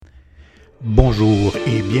Bonjour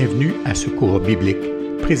et bienvenue à ce cours biblique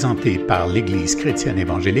présenté par l'Église chrétienne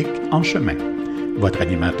évangélique En Chemin. Votre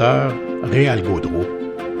animateur, Réal Gaudreau,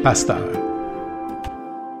 pasteur.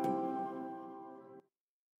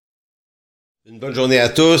 Une bonne journée à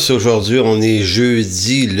tous. Aujourd'hui, on est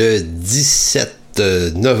jeudi le 17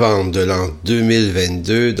 novembre de l'an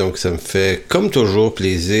 2022. Donc, ça me fait, comme toujours,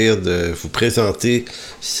 plaisir de vous présenter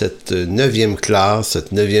cette 9e classe,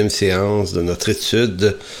 cette 9e séance de notre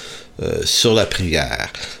étude sur la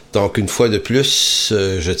prière. Donc, une fois de plus,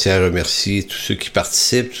 je tiens à remercier tous ceux qui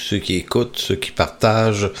participent, tous ceux qui écoutent, ceux qui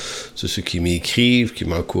partagent, tous ceux qui m'écrivent, qui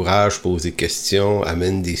m'encouragent, posent des questions,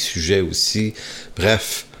 amènent des sujets aussi.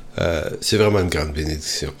 Bref, c'est vraiment une grande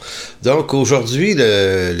bénédiction. Donc, aujourd'hui,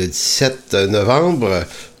 le 17 novembre,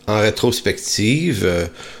 en rétrospective,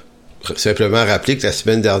 simplement rappeler que la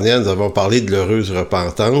semaine dernière, nous avons parlé de l'heureuse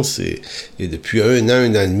repentance et depuis un an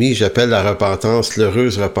et demi, j'appelle la repentance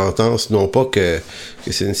l'heureuse repentance, non pas que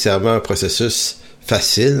c'est nécessairement un processus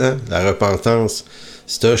facile, hein? La repentance,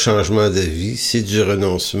 c'est un changement de vie, c'est du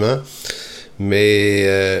renoncement,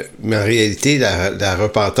 mais en réalité, la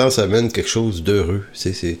repentance amène quelque chose d'heureux.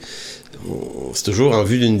 C'est toujours en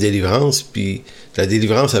vue d'une délivrance, puis la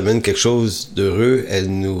délivrance amène quelque chose d'heureux, elle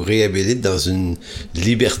nous réhabilite dans une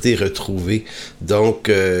liberté retrouvée. Donc,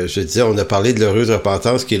 je disais, on a parlé de l'heureuse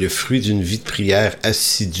repentance qui est le fruit d'une vie de prière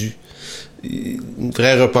assidue. Une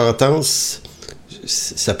vraie repentance,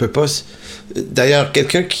 ça peut pas... D'ailleurs,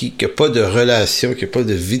 quelqu'un qui n'a pas de relation, qui n'a pas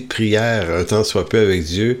de vie de prière, un temps soit peu avec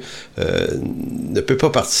Dieu, ne peut pas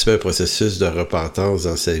participer à un processus de repentance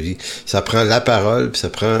dans sa vie. Ça prend la parole, puis ça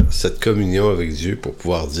prend cette communion avec Dieu pour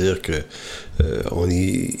pouvoir dire que on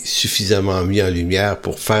est suffisamment mis en lumière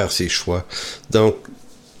pour faire ses choix. Donc,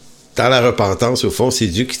 dans la repentance, au fond, c'est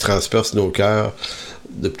Dieu qui transperce nos cœurs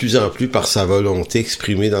de plus en plus par sa volonté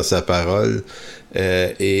exprimée dans sa parole,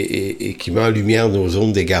 et qui met en lumière nos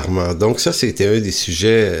zones d'égarement. Donc ça, c'était un des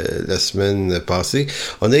sujets la semaine passée.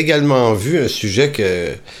 On a également vu un sujet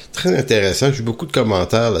très intéressant, j'ai eu beaucoup de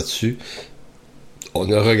commentaires là-dessus. On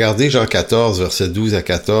a regardé Jean 14, versets 12 à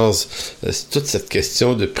 14, toute cette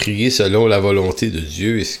question de prier selon la volonté de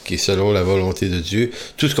Dieu, et ce qui est selon la volonté de Dieu,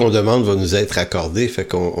 tout ce qu'on demande va nous être accordé. Fait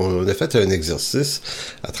qu'on a fait un exercice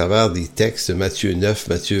à travers des textes de Matthieu 9,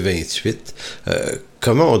 Matthieu 28,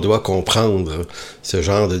 comment on doit comprendre ce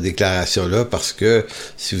genre de déclaration-là, parce que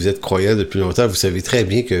si vous êtes croyant depuis longtemps, vous savez très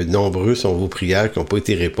bien que nombreux sont vos prières qui n'ont pas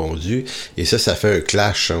été répondues, et ça fait un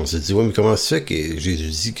clash. On se dit, ouais, mais comment ça fait que Jésus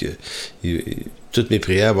dit que toutes mes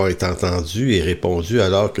prières vont être entendues et répondues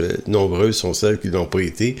alors que nombreuses sont celles qui n'ont pas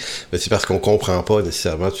été? Mais c'est parce qu'on comprend pas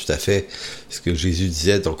nécessairement tout à fait ce que Jésus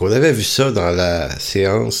disait. Donc, on avait vu ça dans la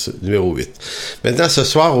séance numéro 8. Maintenant, ce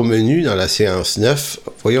soir, au menu, dans la séance 9,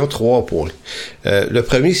 voyons 3 points. Le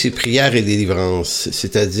premier, c'est prière et délivrance,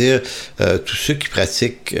 c'est-à-dire tous ceux qui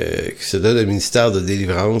pratiquent, qui se donnent un ministère de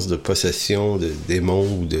délivrance, de possession, de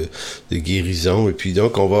démons ou de guérison. Et puis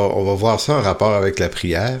donc, on va voir ça en rapport avec la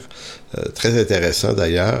prière. Très intéressant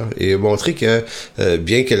d'ailleurs, et montrer que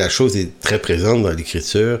bien que la chose est très présente dans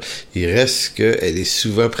l'Écriture, il reste qu'elle est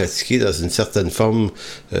souvent pratiquée dans une certaine forme,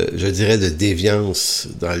 je dirais, de déviance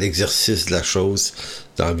dans l'exercice de la chose,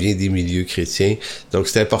 dans bien des milieux chrétiens. Donc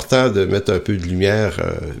c'est important de mettre un peu de lumière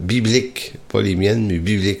biblique, pas les miennes, mais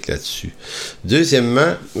biblique là-dessus.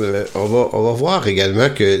 Deuxièmement, on va voir également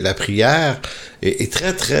que la prière est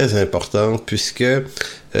très très importante, puisque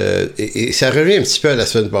et ça revient un petit peu à la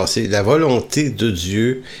semaine passée, la volonté de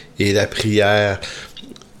Dieu et la prière.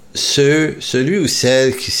 Celui ou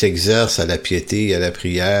celle qui s'exerce à la piété et à la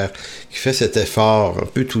prière, qui fait cet effort un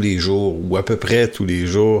peu tous les jours, ou à peu près tous les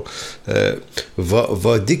jours,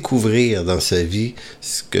 va découvrir dans sa vie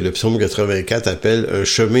ce que le psaume 84 appelle un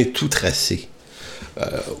chemin tout tracé.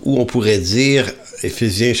 Où on pourrait dire,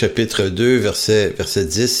 Éphésiens chapitre 2, verset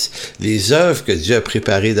 10, les œuvres que Dieu a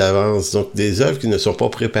préparées d'avance, donc des œuvres qui ne sont pas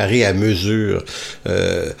préparées à mesure,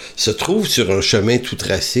 se trouvent sur un chemin tout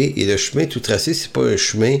tracé, et le chemin tout tracé, c'est pas un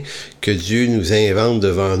chemin que Dieu nous invente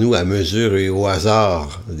devant nous à mesure et au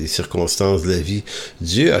hasard des circonstances de la vie.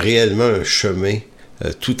 Dieu a réellement un chemin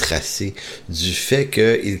tout tracé, du fait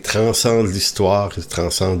qu'il transcende l'histoire, il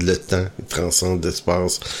transcende le temps, il transcende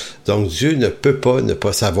l'espace. Donc Dieu ne peut pas ne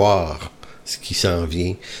pas savoir ce qui s'en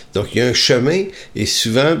vient. Donc il y a un chemin, et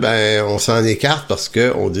souvent on s'en écarte parce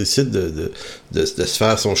qu'on décide de se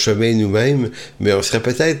faire son chemin nous-mêmes, mais on serait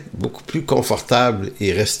peut-être beaucoup plus confortable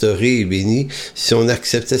et restauré et béni si on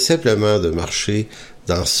acceptait simplement de marcher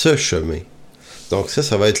dans ce chemin. Donc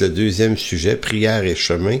ça va être le deuxième sujet, prière et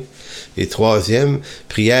chemin. Et troisième,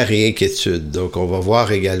 prière et inquiétude. Donc on va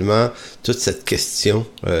voir également toute cette question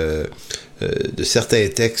de certains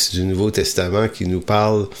textes du Nouveau Testament qui nous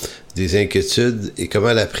parlent des inquiétudes et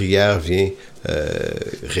comment la prière vient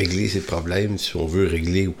régler ces problèmes, si on veut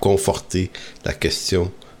régler ou conforter la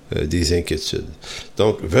question des inquiétudes.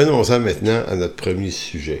 Donc, venons-en maintenant à notre premier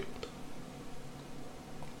sujet.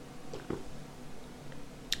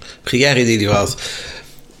 Prière et délivrance.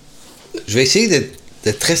 Je vais essayer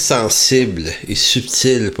d'être très sensible et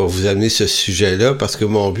subtil pour vous amener ce sujet-là, parce que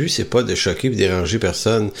mon but, c'est pas de choquer et déranger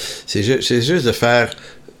personne. C'est juste de faire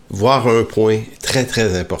voir un point très,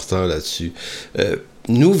 très important là-dessus.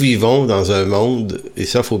 Nous vivons dans un monde, et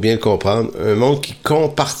ça, il faut bien le comprendre, un monde qui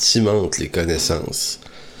compartimente les connaissances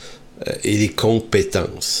et les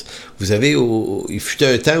compétences. Vous avez, il fut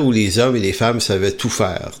un temps où les hommes et les femmes savaient tout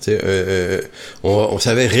faire. On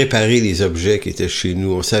savait réparer les objets qui étaient chez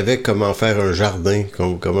nous. On savait comment faire un jardin,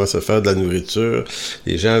 comment se faire de la nourriture.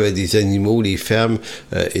 Les gens avaient des animaux, les fermes.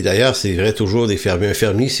 Et d'ailleurs, c'est vrai toujours des fermiers. Un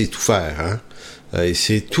fermier, c'est tout faire, hein? Il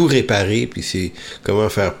sait tout réparer, puis c'est comment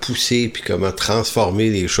faire pousser, puis comment transformer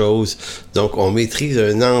les choses. Donc, on maîtrise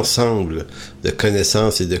un ensemble de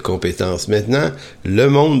connaissances et de compétences. Maintenant, le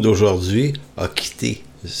monde d'aujourd'hui a quitté.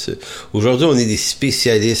 Aujourd'hui, on est des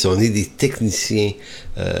spécialistes, on est des techniciens.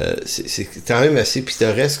 C'est quand même assez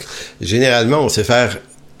pittoresque. Généralement, on sait faire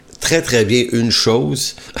très, très bien une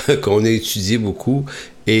chose qu'on a étudié beaucoup,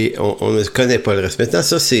 et on ne connaît pas le reste. Maintenant,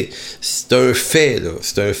 ça, c'est un fait, là.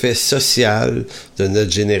 C'est un fait social de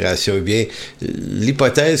notre génération. Eh bien,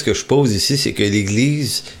 l'hypothèse que je pose ici, c'est que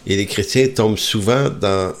l'Église et les chrétiens tombent souvent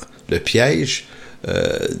dans le piège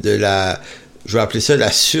de la... Je vais appeler ça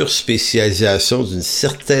la surspécialisation d'une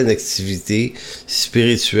certaine activité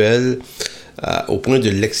spirituelle au point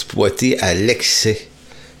de l'exploiter à l'excès.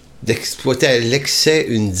 D'exploiter à l'excès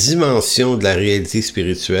une dimension de la réalité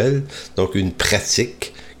spirituelle, donc une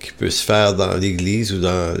pratique qui peut se faire dans l'Église ou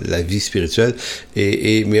dans la vie spirituelle,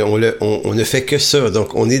 mais on ne fait que ça.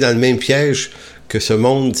 Donc, on est dans le même piège que ce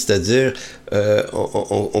monde, c'est-à-dire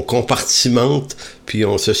on compartimente, puis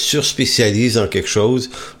on se surspécialise en quelque chose,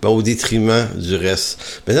 au détriment du reste.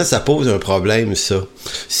 Maintenant, ça pose un problème, ça.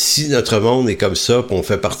 Si notre monde est comme ça, puis on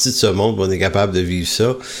fait partie de ce monde, puis on est capable de vivre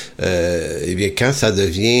ça, eh bien, quand ça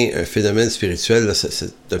devient un phénomène spirituel, là,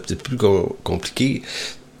 c'est un petit peu plus compliqué.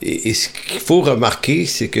 Et ce qu'il faut remarquer,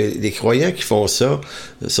 c'est que les croyants qui font ça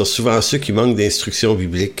sont souvent ceux qui manquent d'instruction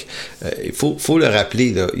biblique. Il faut le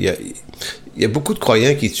rappeler, là. Il y a beaucoup de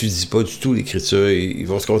croyants qui étudient pas du tout l'Écriture. Ils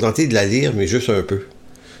vont se contenter de la lire, mais juste un peu.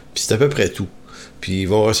 Puis c'est à peu près tout. Puis ils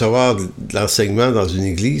vont recevoir de l'enseignement dans une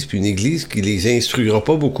église, puis une église qui les instruira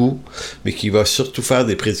pas beaucoup, mais qui va surtout faire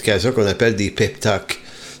des prédications qu'on appelle des pep talks.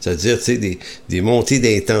 C'est-à-dire, tu sais, des montées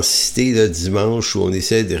d'intensité là, dimanche où on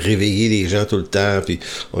essaie de réveiller les gens tout le temps, puis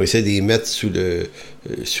on essaie de les mettre sous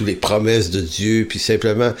les promesses de Dieu, puis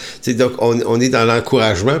simplement, tu sais, donc on est dans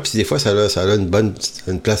l'encouragement, puis des fois ça a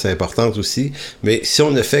une place importante aussi, mais si on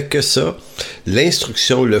ne fait que ça,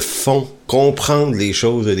 l'instruction, le fond, comprendre les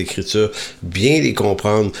choses de l'Écriture, bien les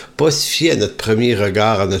comprendre, pas se fier à notre premier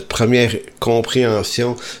regard, à notre première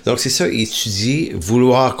compréhension. Donc c'est ça, étudier,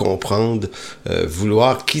 vouloir comprendre,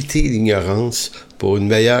 vouloir quitter l'ignorance pour une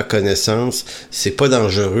meilleure connaissance, c'est pas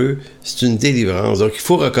dangereux, c'est une délivrance. Donc il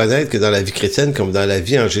faut reconnaître que dans la vie chrétienne, comme dans la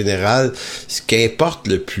vie en général, ce qui importe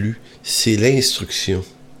le plus, c'est l'instruction.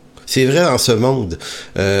 C'est vrai dans ce monde.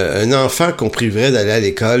 Un enfant qu'on priverait d'aller à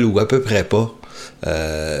l'école, ou à peu près pas,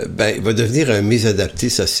 il va devenir un mésadapté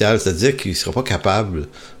social, c'est-à-dire qu'il ne sera pas capable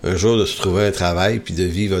un jour de se trouver un travail puis de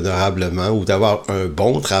vivre honorablement ou d'avoir un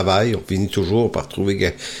bon travail. On finit toujours par trouver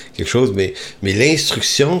quelque chose, mais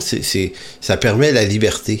l'instruction, ça permet la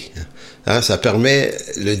liberté, hein? Ça permet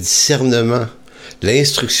le discernement.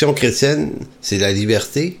 L'instruction chrétienne, c'est la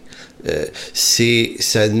liberté.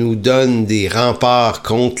 Ça nous donne des remparts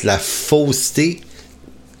contre la fausseté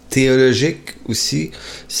théologique aussi,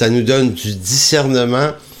 ça nous donne du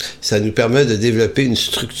discernement, ça nous permet de développer une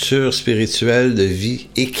structure spirituelle de vie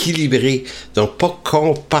équilibrée, donc pas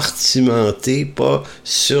compartimentée, pas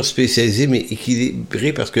surspécialisée, mais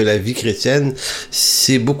équilibrée, parce que la vie chrétienne,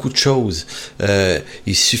 c'est beaucoup de choses.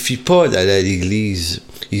 Il suffit pas d'aller à l'église,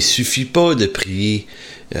 il suffit pas de prier,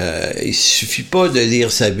 il suffit pas de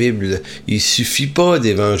lire sa Bible, il suffit pas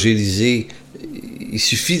d'évangéliser, il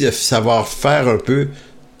suffit de savoir faire un peu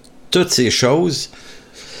toutes ces choses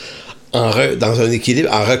dans un équilibre,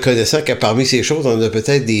 en reconnaissant que parmi ces choses, on a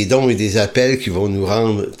peut-être des dons et des appels qui vont nous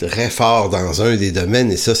rendre très forts dans un des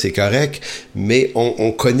domaines, et ça, c'est correct, mais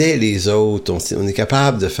on connaît les autres, on est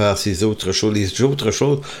capable de faire ces autres choses. Les autres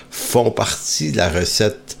choses font partie de la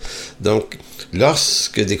recette Donc,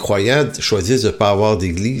 lorsque des croyants choisissent de ne pas avoir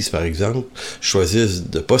d'église, par exemple, choisissent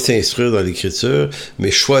de ne pas s'instruire dans l'Écriture,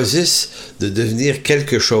 mais choisissent de devenir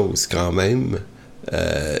quelque chose quand même,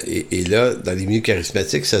 et là, dans les milieux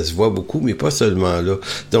charismatiques, ça se voit beaucoup, mais pas seulement là.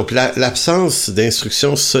 Donc, l'absence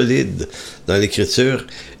d'instruction solide dans l'Écriture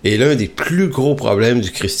est l'un des plus gros problèmes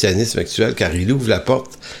du christianisme actuel, car il ouvre la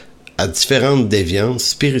porte à différentes déviances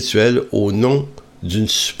spirituelles au nom d'une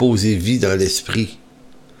supposée vie dans l'esprit.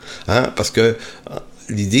 Hein? Parce que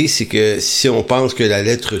l'idée, c'est que si on pense que la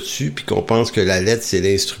lettre tue, puis qu'on pense que la lettre, c'est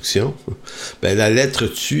l'instruction, ben la lettre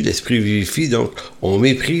tue, l'esprit vivifie, donc on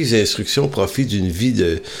méprise l'instruction au profit d'une vie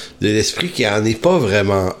de l'esprit qui en est pas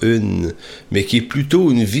vraiment une, mais qui est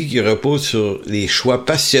plutôt une vie qui repose sur les choix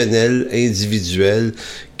passionnels, individuels,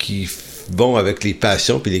 qui vont avec les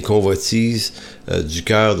passions puis les convoitises du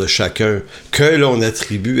cœur de chacun, que l'on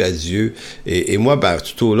attribue à Dieu. Et moi, ben,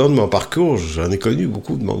 tout au long de mon parcours, j'en ai connu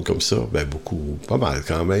beaucoup de monde comme ça. Ben, beaucoup, pas mal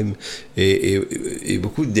quand même. Et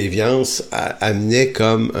beaucoup de déviances amenaient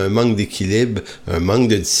comme un manque d'équilibre, un manque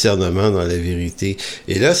de discernement dans la vérité.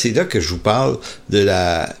 Et là, c'est là que je vous parle de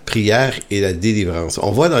la prière et la délivrance.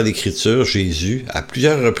 On voit dans l'Écriture Jésus, à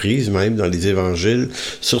plusieurs reprises même dans les évangiles,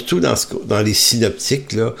 surtout dans les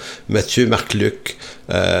synoptiques, là, Matthieu, Marc, Luc,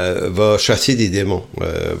 va chasser des démons,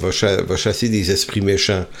 va chasser des esprits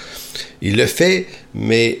méchants. Il le fait,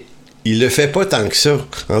 mais il le fait pas tant que ça.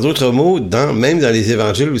 En d'autres mots, même dans les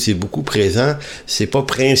évangiles où c'est beaucoup présent, c'est pas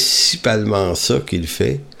principalement ça qu'il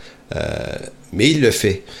fait, mais il le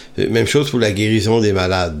fait. Même chose pour la guérison des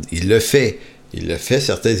malades. Il le fait.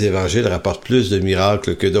 Certains évangiles rapportent plus de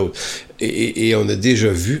miracles que d'autres. Et on a déjà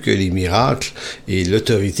vu que les miracles et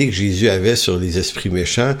l'autorité que Jésus avait sur les esprits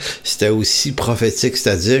méchants, c'était aussi prophétique,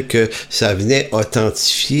 c'est-à-dire que ça venait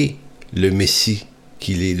authentifier le Messie,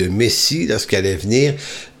 qu'il est le Messie, lorsqu'il allait venir,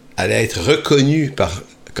 allait être reconnu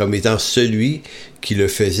comme étant celui qui le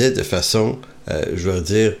faisait de façon, je veux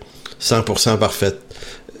dire, 100% parfaite.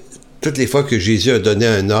 Toutes les fois que Jésus a donné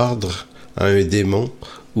un ordre à un démon,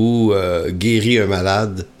 ou guérit un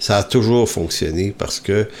malade, ça a toujours fonctionné parce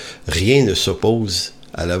que rien ne s'oppose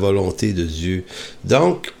à la volonté de Dieu.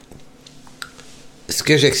 Donc, ce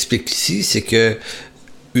que j'explique ici, c'est que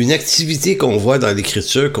une activité qu'on voit dans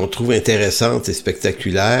l'Écriture, qu'on trouve intéressante et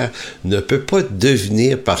spectaculaire, ne peut pas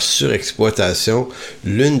devenir par surexploitation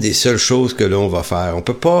l'une des seules choses que l'on va faire. On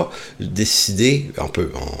peut pas décider, on peut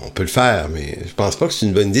le faire, mais je pense pas que c'est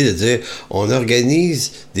une bonne idée de dire on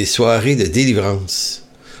organise des soirées de délivrance.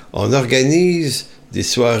 On organise des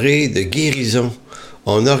soirées de guérison.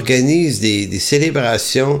 On organise des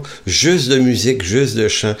célébrations juste de musique, juste de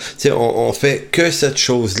chant. Tu sais, on fait que cette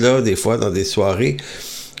chose-là, des fois, dans des soirées.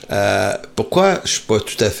 Pourquoi je suis pas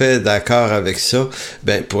tout à fait d'accord avec ça?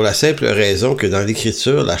 Ben, pour la simple raison que dans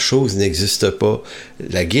l'Écriture, la chose n'existe pas.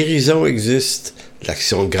 La guérison existe,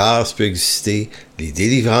 l'action de grâce peut exister, les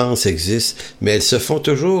délivrances existent, mais elles se font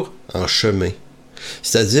toujours en chemin.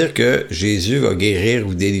 C'est-à-dire que Jésus va guérir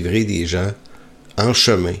ou délivrer des gens en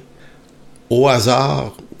chemin. Au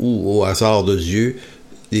hasard ou au hasard de Dieu,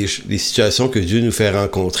 les situations que Dieu nous fait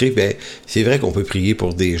rencontrer, ben, c'est vrai qu'on peut prier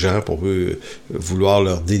pour des gens, qu'on peut vouloir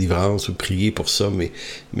leur délivrance ou prier pour ça, mais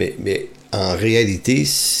en réalité,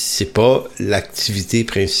 c'est pas l'activité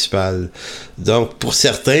principale. Donc, pour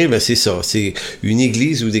certains, ben c'est ça. C'est une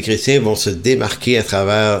église où des chrétiens vont se démarquer à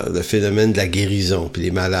travers le phénomène de la guérison, puis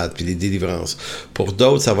les malades, puis les délivrances. Pour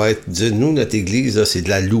d'autres, ça va être, nous, notre église, là, c'est de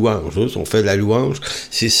la louange. On fait de la louange.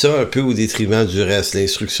 C'est ça un peu au détriment du reste.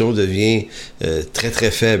 L'instruction devient très,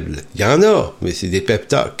 très faible. Il y en a, mais c'est des pep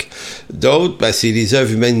talks. D'autres, ben, c'est les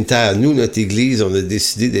œuvres humanitaires. Nous, notre église, on a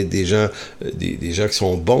décidé d'être des gens qui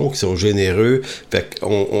sont bons, qui sont généreux. Fait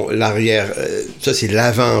qu'on l'arrière, ça, c'est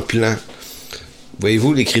l'avant-plan.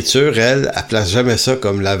 Voyez-vous, l'Écriture, elle place jamais ça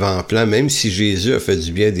comme l'avant-plan, même si Jésus a fait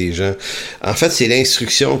du bien des gens. En fait, c'est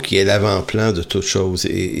l'instruction qui est l'avant-plan de toute chose,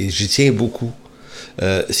 et j'y tiens beaucoup.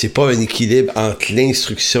 C'est pas un équilibre entre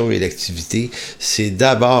l'instruction et l'activité, c'est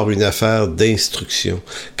d'abord une affaire d'instruction.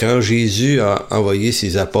 Quand Jésus a envoyé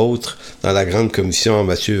ses apôtres dans la grande commission en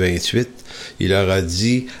Matthieu 28, il leur a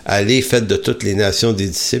dit « Allez, faites de toutes les nations des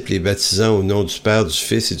disciples, les baptisant au nom du Père, du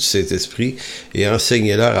Fils et du Saint-Esprit, et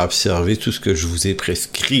enseignez-leur à observer tout ce que je vous ai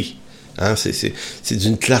prescrit. » Hein, c'est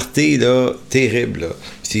d'une clarté là, terrible. Là.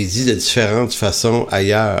 C'est dit de différentes façons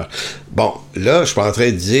ailleurs. Bon, là, je suis pas en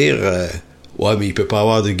train de dire ouais, mais il peut pas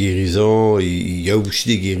avoir de guérison, il y a aussi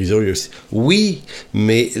des guérisons. Oui,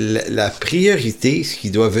 mais la priorité, ce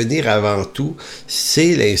qui doit venir avant tout,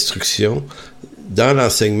 c'est l'instruction dans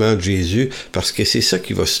l'enseignement de Jésus, parce que c'est ça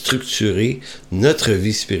qui va structurer notre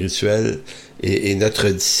vie spirituelle et notre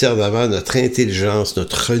discernement, notre intelligence,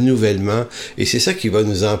 notre renouvellement. Et c'est ça qui va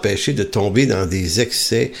nous empêcher de tomber dans des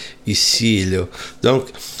excès ici et là. Donc,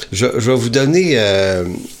 je vais vous donner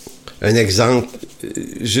un exemple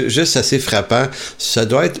juste assez frappant. Ça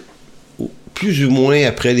doit être plus ou moins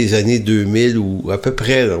après les années 2000 ou à peu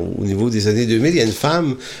près au niveau des années 2000. Il y a une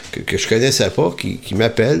femme que je connaissais pas qui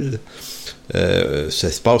m'appelle.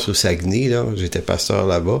 Ça se passe au Saguenay, là. J'étais pasteur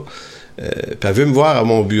là-bas. Puis elle veut me voir à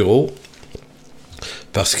mon bureau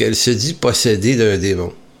parce qu'elle se dit possédée d'un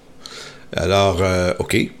démon. Alors,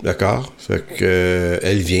 OK, d'accord. Fait que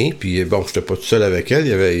elle vient, puis bon, j'étais pas tout seul avec elle, il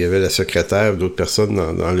y avait la secrétaire, d'autres personnes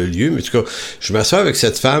dans le lieu, mais en tout cas, je m'assois avec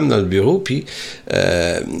cette femme dans le bureau, puis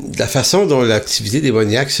la façon dont l'activité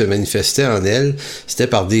démoniaque se manifestait en elle, c'était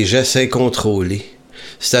par des gestes incontrôlés.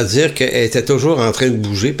 C'est-à-dire qu'elle était toujours en train de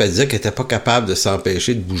bouger, puis elle disait qu'elle était pas capable de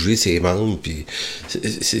s'empêcher de bouger ses membres, puis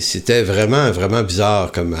c'était vraiment, vraiment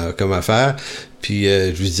bizarre comme affaire. Puis je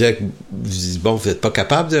lui disais, bon, vous n'êtes pas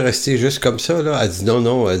capable de rester juste comme ça, là? Elle dit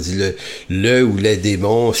non, elle dit le ou les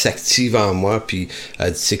démons s'activent en moi, puis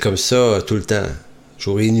elle dit c'est comme ça tout le temps,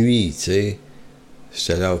 jour et nuit, tu sais.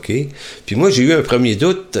 J'étais là, OK. Puis moi, j'ai eu un premier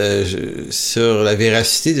doute sur la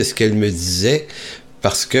véracité de ce qu'elle me disait,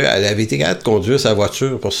 parce qu'elle avait été capable de conduire sa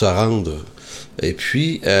voiture pour se rendre. Et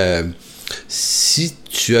puis, si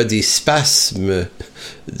tu as des spasmes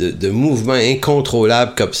de mouvements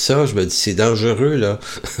incontrôlables comme ça, je me dis, c'est dangereux, là.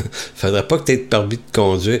 Faudrait pas que tu aies de permis de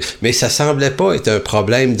conduire. Mais ça semblait pas être un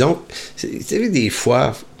problème. Donc, tu sais, des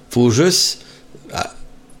fois, faut juste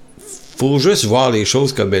voir les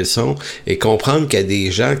choses comme elles sont et comprendre qu'il y a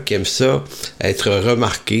des gens qui aiment ça, être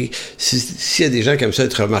remarqués. S'il y a des gens qui aiment ça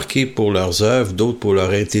être remarqués pour leurs œuvres, d'autres pour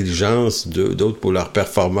leur intelligence, d'autres pour leur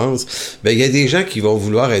performance, ben il y a des gens qui vont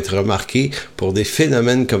vouloir être remarqués pour des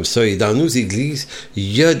phénomènes comme ça. Et dans nos églises,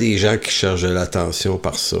 il y a des gens qui cherchent de l'attention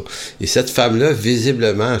par ça. Et cette femme-là,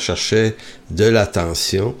 visiblement, elle cherchait de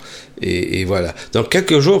l'attention. Et voilà. Donc,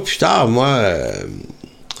 quelques jours plus tard, moi...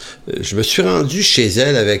 je me suis rendu chez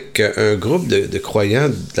elle avec un groupe de croyants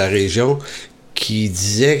de la région qui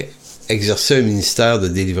disaient exercer un ministère de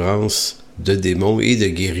délivrance de démons et de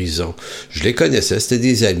guérison. Je les connaissais, c'était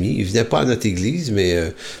des amis. Ils venaient pas à notre église, mais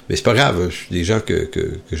c'est pas grave. C'est des gens que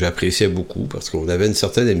j'appréciais beaucoup parce qu'on avait une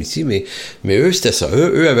certaine amitié, mais eux, c'était ça.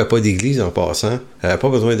 Eux avaient pas d'église en passant. Ils n'avaient pas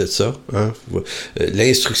besoin de ça. Hein?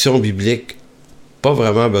 L'instruction biblique, pas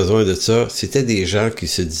vraiment besoin de ça. C'était des gens qui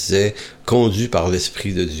se disaient conduits par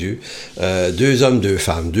l'Esprit de Dieu. 2 hommes, 2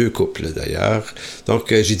 femmes, 2 couples d'ailleurs. Donc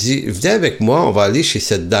j'ai dit, venez avec moi, on va aller chez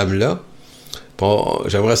cette dame-là. Bon,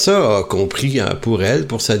 j'aimerais ça qu'on prie pour elle,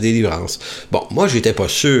 pour sa délivrance. Bon, moi, j'étais pas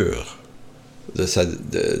sûr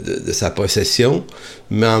de sa possession,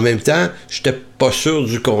 mais en même temps, j'étais pas sûr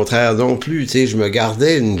du contraire non plus. Tu sais, je me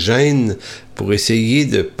gardais une gêne pour essayer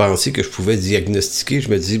de penser que je pouvais diagnostiquer. Je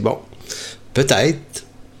me dis, bon, peut-être.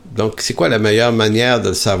 Donc, c'est quoi la meilleure manière de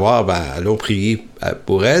le savoir? Ben, allons prier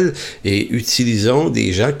pour elle et utilisons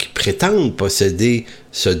des gens qui prétendent posséder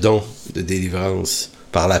ce don de délivrance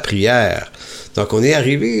par la prière. Donc, on est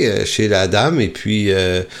arrivé chez la dame et puis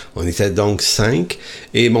on était donc 5.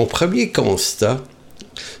 Et mon premier constat,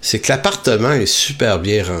 c'est que l'appartement est super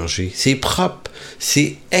bien rangé. C'est propre.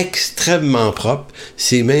 C'est extrêmement propre.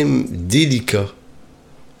 C'est même délicat.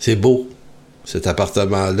 C'est beau. Cet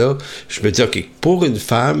appartement-là, je me dis, OK, pour une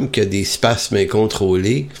femme qui a des spasmes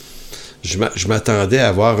incontrôlés, je m'attendais à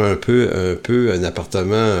avoir un peu un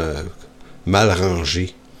appartement mal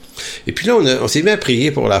rangé. Et puis là, on s'est mis à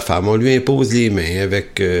prier pour la femme. On lui impose les mains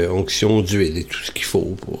avec onction d'huile et tout ce qu'il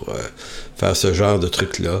faut pour faire ce genre de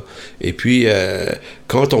truc-là. Et puis,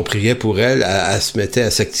 quand on priait pour elle, elle se mettait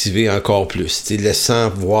à s'activer encore plus, laissant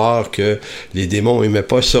voir que les démons n'aimaient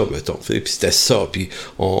pas ça, mettons. Puis c'était ça. Puis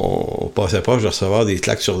on passait proche de recevoir des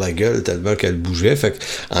claques sur la gueule tellement qu'elle bougeait. Fait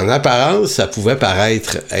qu'en apparence, ça pouvait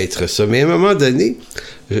paraître être ça. Mais à un moment donné,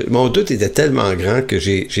 mon doute était tellement grand que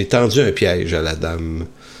j'ai tendu un piège à la dame.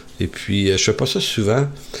 Et puis, je fais pas ça souvent,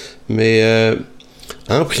 mais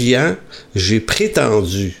en priant, j'ai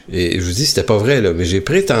prétendu, et je vous dis, c'était pas vrai, là, mais j'ai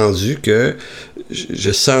prétendu que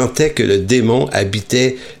je sentais que le démon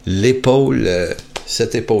habitait l'épaule,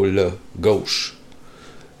 cette épaule-là, gauche.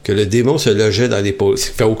 Que le démon se logeait dans l'épaule.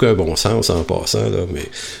 Ça fait aucun bon sens en passant, là,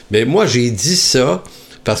 mais moi, j'ai dit ça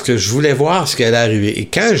parce que je voulais voir ce qui allait arriver. Et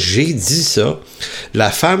quand j'ai dit ça,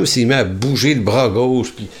 la femme s'est mise à bouger le bras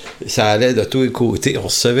gauche, puis ça allait de tous les côtés, on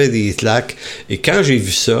recevait des claques. Et quand j'ai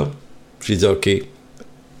vu ça, j'ai dit, OK,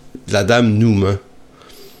 la dame nous ment.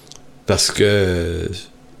 Parce que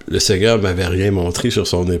le Seigneur m'avait rien montré sur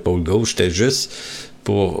son épaule gauche. C'était juste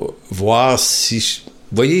pour voir si...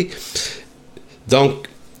 Vous voyez? Donc,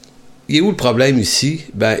 il est où le problème ici?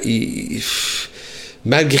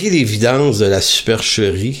 Malgré l'évidence de la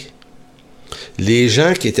supercherie, les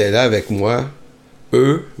gens qui étaient là avec moi,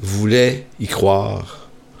 eux, voulaient y croire.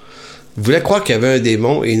 Ils voulaient croire qu'il y avait un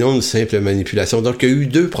démon et non une simple manipulation. Donc, il y a eu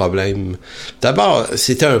deux problèmes. D'abord,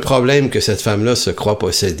 c'était un problème que cette femme-là se croit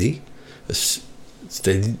possédée.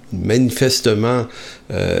 C'était manifestement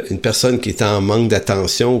une personne qui était en manque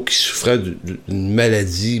d'attention, qui souffrait d'une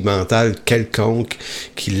maladie mentale quelconque,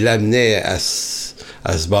 qui l'amenait à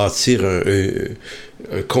se bâtir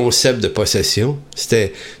un concept de possession.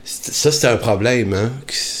 C'était un problème. Hein?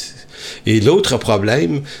 Et l'autre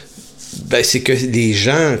problème, c'est que les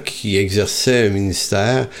gens qui exerçaient un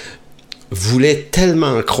ministère voulaient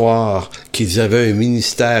tellement croire qu'ils avaient un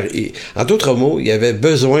ministère. Et, en d'autres mots, il y avait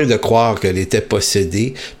besoin de croire qu'elle était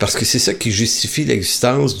possédée, parce que c'est ça qui justifie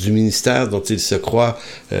l'existence du ministère dont ils se croient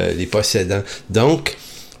les possédants. Donc,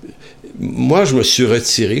 moi, je me suis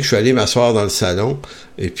retiré, je suis allé m'asseoir dans le salon,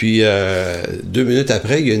 et puis 2 minutes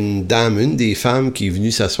après, il y a une dame, une des femmes qui est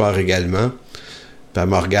venue s'asseoir également, puis elle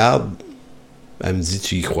me regarde, elle me dit,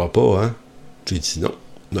 tu y crois pas, hein? J'ai dit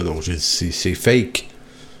non, j'ai dit, c'est fake.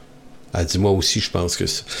 Elle dit, moi aussi, je pense que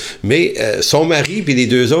ça. Mais son mari puis les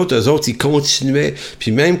deux autres, eux autres, ils continuaient.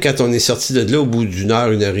 Puis même quand on est sorti de là au bout d'1 heure,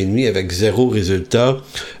 1 heure et demie, avec 0 résultat,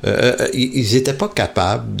 ils étaient pas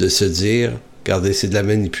capables de se dire, regardez, c'est de la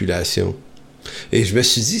manipulation. Et je me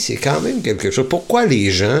suis dit, c'est quand même quelque chose. Pourquoi les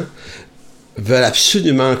gens veulent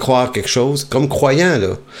absolument croire quelque chose, comme croyants,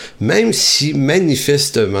 là, même si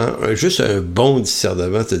manifestement, juste un bon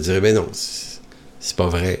discernement te dirait, ben non, c'est pas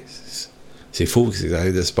vrai. C'est faux que ça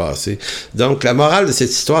arrive de se passer. Donc, la morale de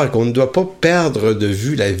cette histoire est qu'on ne doit pas perdre de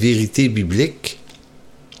vue la vérité biblique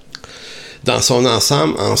dans son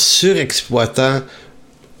ensemble en surexploitant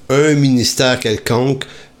un ministère quelconque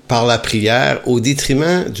par la prière au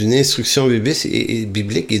détriment d'une instruction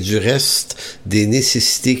biblique et du reste des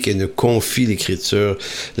nécessités que nous confie l'Écriture.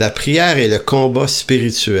 La prière et le combat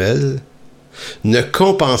spirituel ne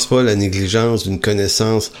compensent pas la négligence d'une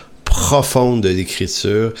connaissance profonde de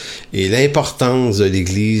l'Écriture et l'importance de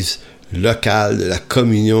l'Église locale, de la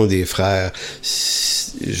communion des frères.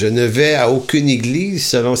 Je ne vais à aucune église,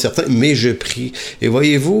 selon certains, mais je prie. Et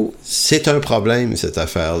voyez-vous, c'est un problème, cette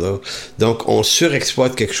affaire-là. Donc, on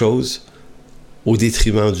surexploite quelque chose au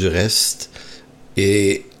détriment du reste.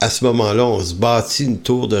 Et à ce moment-là, on se bâtit une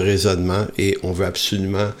tour de raisonnement et on veut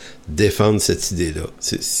absolument défendre cette idée-là.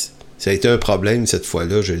 Ça a été un problème cette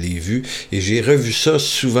fois-là, je l'ai vu, et j'ai revu ça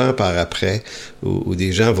souvent par après, où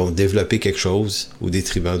des gens vont développer quelque chose au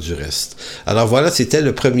détriment du reste. Alors voilà, c'était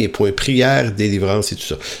le premier point, prière, délivrance et tout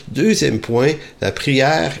ça. Deuxième point, la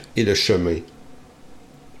prière et le chemin.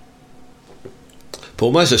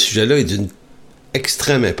 Pour moi, ce sujet-là est d'une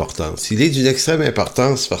extrême importance. Il est d'une extrême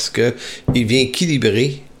importance parce que il vient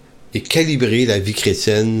équilibrer et calibrer la vie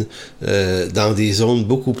chrétienne dans des zones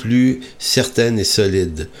beaucoup plus certaines et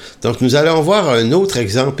solides. Donc, nous allons voir un autre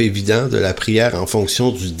exemple évident de la prière en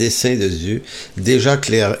fonction du dessein de Dieu, déjà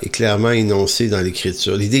clairement énoncé dans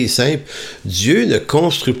l'Écriture. L'idée est simple, Dieu ne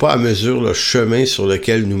construit pas à mesure le chemin sur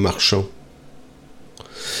lequel nous marchons.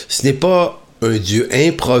 Ce n'est pas un Dieu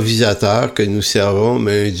improvisateur que nous servons,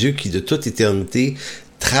 mais un Dieu qui, de toute éternité,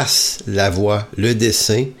 trace la voie, le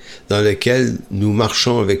dessein dans lequel nous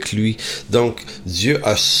marchons avec lui. Donc, Dieu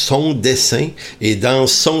a son dessein, et dans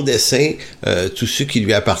son dessein, tous ceux qui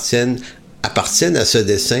lui appartiennent à ce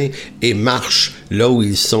dessein et marchent là où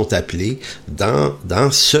ils sont appelés,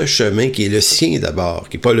 dans ce chemin qui est le sien d'abord,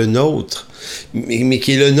 qui n'est pas le nôtre, mais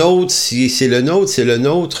qui est le nôtre. Si c'est le nôtre, c'est le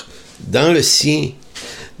nôtre dans le sien.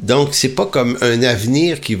 Donc, c'est pas comme un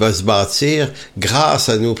avenir qui va se bâtir grâce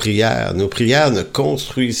à nos prières. Nos prières ne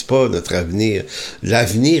construisent pas notre avenir.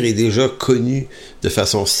 L'avenir est déjà connu de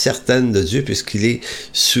façon certaine de Dieu puisqu'il est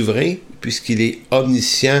souverain, puisqu'il est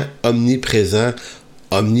omniscient, omniprésent,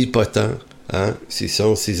 omnipotent. Hein? Ce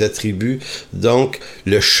sont ses attributs. Donc,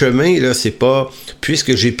 le chemin, là, c'est pas,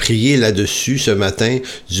 puisque j'ai prié là-dessus ce matin,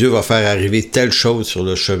 Dieu va faire arriver telle chose sur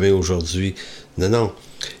le chemin aujourd'hui. Non, non.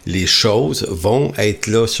 Les choses vont être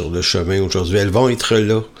là sur le chemin aujourd'hui. Elles vont être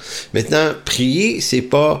là. Maintenant, prier, c'est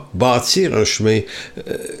pas bâtir un chemin.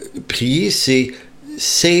 Prier, c'est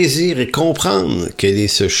saisir et comprendre quel est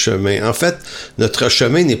ce chemin. En fait, notre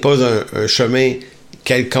chemin n'est pas un chemin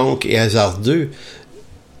quelconque et hasardeux.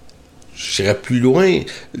 J'irai plus loin.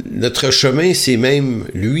 Notre chemin, c'est même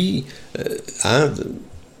lui.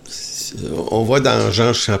 On voit dans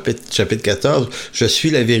Jean chapitre 14, « Je suis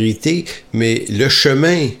la vérité, mais le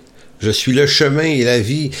chemin, je suis le chemin et la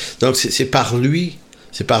vie. » Donc, c'est par lui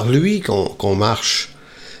qu'on marche.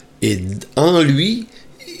 Et en lui,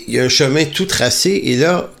 il y a un chemin tout tracé. Et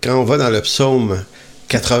là, quand on va dans le psaume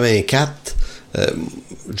 84,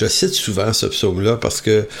 je cite souvent ce psaume-là parce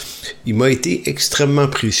que il m'a été extrêmement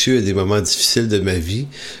précieux à des moments difficiles de ma vie.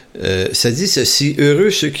 Ça dit ceci: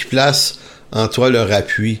 heureux ceux qui placent en toi leur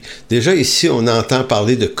appui. Déjà ici, on entend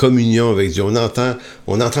parler de communion avec Dieu. On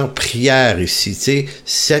entend prière ici, tu sais,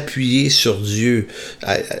 s'appuyer sur Dieu,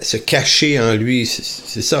 se cacher en lui,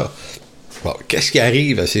 c'est ça. Bon, qu'est-ce qui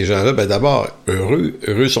arrive à ces gens-là? Ben d'abord,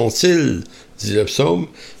 heureux sont-ils, dit le psaume,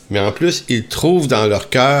 mais en plus, ils trouvent dans leur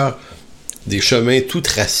cœur des chemins tout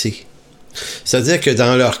tracés. C'est-à-dire que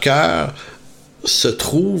dans leur cœur se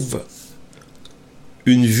trouve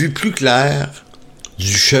une vue plus claire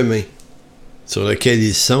du chemin sur lequel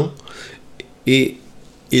ils sont, et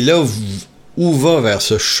là où va vers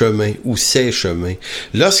ce chemin, ou ces chemins.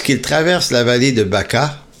 Lorsqu'ils traversent la vallée de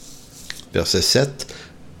Baca, verset 7,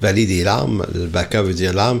 vallée des larmes, le Baca veut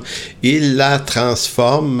dire larmes, ils la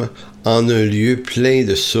transforment en un lieu plein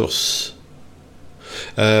de sources.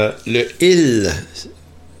 Le « il »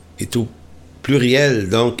 est au pluriel,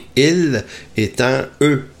 donc « il » étant «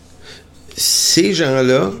 eux ». Ces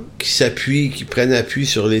gens-là qui s'appuient, qui prennent appui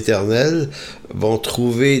sur l'Éternel, vont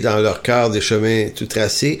trouver dans leur cœur des chemins tout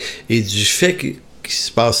tracés, et du fait qu'il se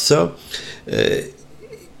passe ça,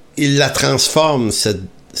 ils la transforment,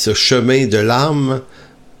 ce chemin de larmes,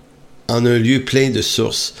 en un lieu plein de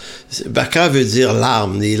sources. Baca veut dire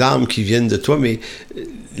larmes, les larmes qui viennent de toi, mais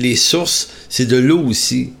les sources, c'est de l'eau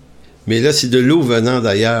aussi. Mais là, c'est de l'eau venant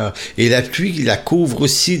d'ailleurs. Et la pluie la couvre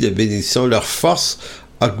aussi de bénédictions. Leur force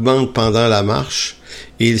augmente pendant la marche,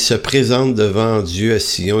 et ils se présentent devant Dieu à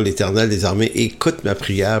Sion, l'Éternel des armées. Écoute ma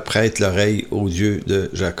prière, prête l'oreille au Dieu de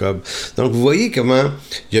Jacob. Donc, vous voyez comment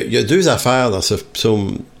il y a deux affaires dans ce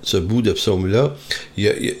psaume, ce bout de psaume-là. Il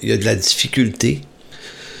y a de la difficulté,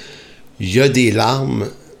 il y a des larmes,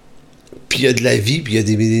 puis il y a de la vie, puis il y a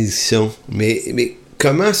des bénédictions. Mais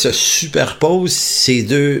comment se superposent ces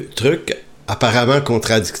deux trucs apparemment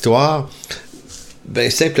contradictoires?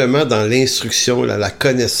 Ben, simplement dans l'instruction, la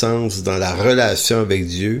connaissance, dans la relation avec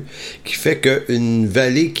Dieu, qui fait qu'une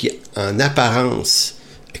vallée qui, en apparence,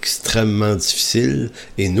 extrêmement difficile,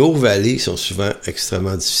 et nos vallées sont souvent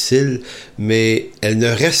extrêmement difficiles, mais elles ne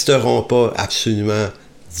resteront pas absolument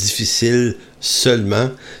difficiles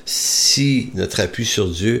seulement si notre appui sur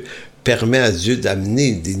Dieu permet à Dieu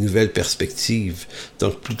d'amener des nouvelles perspectives.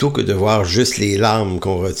 Donc, plutôt que de voir juste les larmes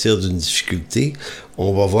qu'on retire d'une difficulté,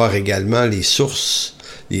 on va voir également les sources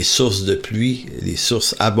de pluie, les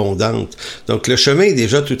sources abondantes. Donc, le chemin est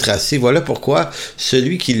déjà tout tracé. Voilà pourquoi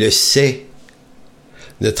celui qui le sait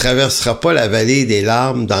ne traversera pas la vallée des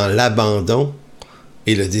larmes dans l'abandon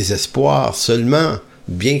et le désespoir seulement,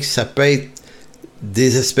 bien que ça peut être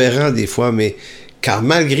désespérant des fois, mais car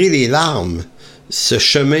malgré les larmes, ce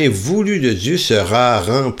chemin voulu de Dieu sera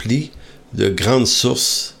rempli de grandes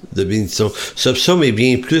sources de bénédiction. Ce psaume est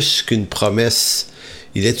bien plus qu'une promesse.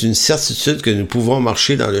 Il est une certitude que nous pouvons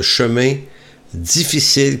marcher dans le chemin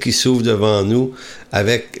difficile qui s'ouvre devant nous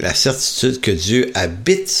avec la certitude que Dieu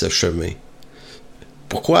habite ce chemin.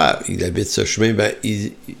 Pourquoi il habite ce chemin?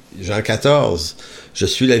 Jean 14, je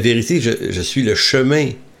suis la vérité, je suis le chemin.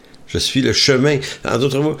 Je suis le chemin. En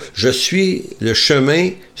d'autres mots, je suis le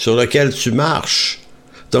chemin sur lequel tu marches.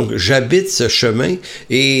 Donc, j'habite ce chemin.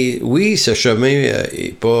 Et oui, ce chemin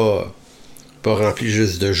est pas rempli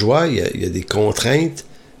juste de joie. Il y a des contraintes,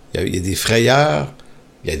 il y a des frayeurs,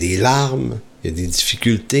 il y a des larmes, il y a des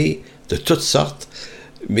difficultés de toutes sortes.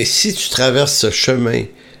 Mais si tu traverses ce chemin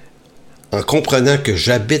en comprenant que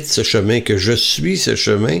j'habite ce chemin, que je suis ce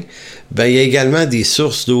chemin, ben il y a également des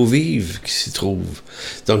sources d'eau vive qui s'y trouvent.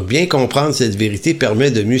 Donc, bien comprendre cette vérité permet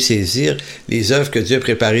de mieux saisir les œuvres que Dieu a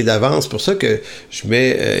préparées d'avance. C'est pour ça que je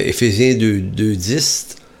mets Éphésiens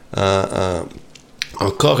 2:10 en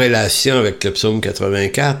corrélation avec le psaume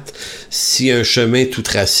 84. Si un chemin tout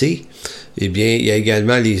tracé, eh bien, il y a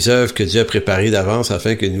également les œuvres que Dieu a préparées d'avance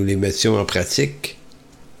afin que nous les mettions en pratique.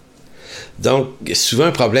 Donc, il y a souvent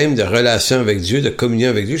un problème de relation avec Dieu, de communion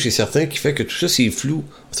avec Dieu chez certains qui fait que tout ça, c'est flou.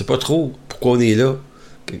 On ne sait pas trop pourquoi on est là.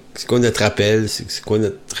 C'est quoi notre appel? C'est quoi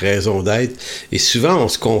notre raison d'être? Et souvent, on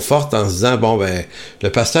se conforte en se disant, le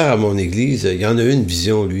pasteur à mon église, il y en a une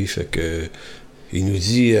vision, lui. Fait que il nous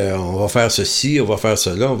dit, on va faire ceci, on va faire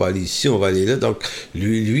cela, on va aller ici, on va aller là. Donc,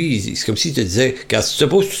 lui c'est comme s'il te disait, quand tu te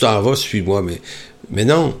poses, tu t'en vas, suis-moi. Mais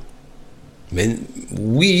non. Mais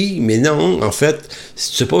oui, mais non. En fait,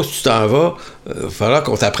 si tu sais pas où tu t'en vas, il va falloir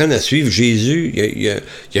qu'on t'apprenne à suivre Jésus. Il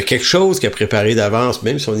y a quelque chose qui a préparé d'avance.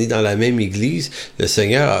 Même si on est dans la même église, le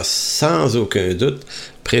Seigneur a sans aucun doute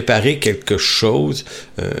préparé quelque chose,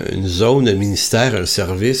 une zone, un ministère, un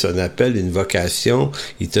service, un appel, une vocation.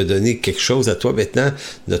 Il t'a donné quelque chose à toi. Maintenant,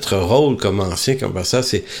 notre rôle comme ancien, comme pasteur,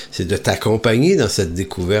 c'est de t'accompagner dans cette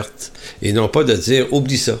découverte et non pas de dire «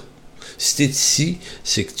 oublie ça ». Si tu es ici,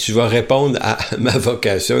 c'est que tu vas répondre à ma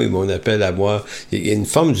vocation et mon appel à moi. Il y a une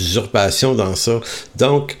forme d'usurpation dans ça.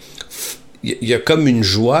 Donc, il y a comme une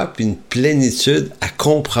joie puis une plénitude à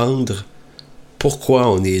comprendre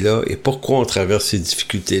pourquoi on est là et pourquoi on traverse ces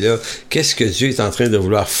difficultés-là. Qu'est-ce que Dieu est en train de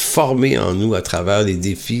vouloir former en nous à travers les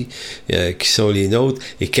défis qui sont les nôtres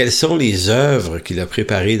et quelles sont les œuvres qu'il a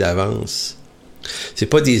préparées d'avance. C'est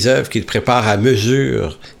pas des œuvres qu'il prépare à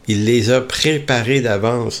mesure, il les a préparées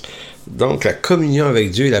d'avance. Donc, la communion avec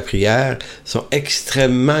Dieu et la prière sont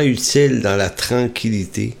extrêmement utiles dans la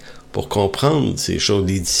tranquillité pour comprendre ces choses,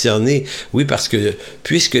 les discerner. Oui, parce que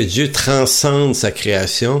puisque Dieu transcende sa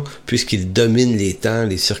création, puisqu'il domine les temps,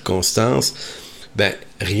 les circonstances,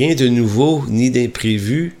 rien de nouveau ni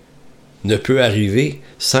d'imprévu ne peut arriver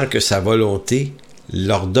sans que sa volonté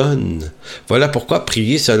l'ordonne. Voilà pourquoi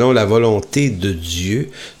prier selon la volonté de Dieu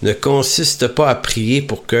ne consiste pas à prier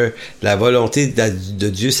pour que la volonté de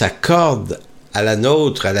Dieu s'accorde à la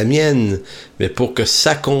nôtre, à la mienne, mais pour que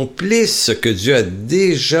s'accomplisse ce que Dieu a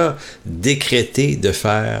déjà décrété de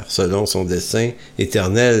faire selon son dessein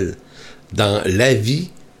éternel dans la vie,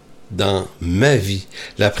 dans ma vie.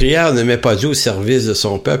 La prière ne met pas Dieu au service de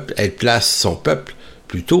son peuple, elle place son peuple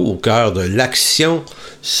plutôt au cœur de l'action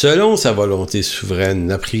selon sa volonté souveraine.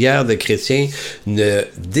 La prière des chrétiens ne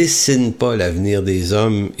dessine pas l'avenir des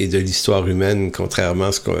hommes et de l'histoire humaine, contrairement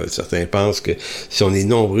à ce que certains pensent que si on est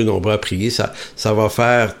nombreux à prier, ça va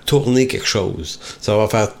faire tourner quelque chose. Ça va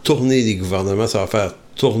faire tourner les gouvernements, ça va faire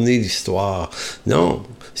tourner l'histoire. Non,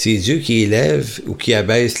 c'est Dieu qui élève ou qui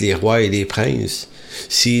abaisse les rois et les princes.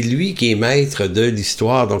 C'est lui qui est maître de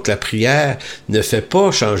l'histoire. Donc la prière ne fait pas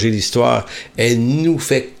changer l'histoire. Elle nous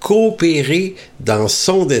fait coopérer dans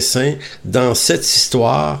son dessein, dans cette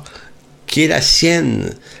histoire qui est la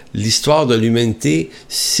sienne. L'histoire de l'humanité,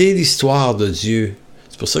 c'est l'histoire de Dieu.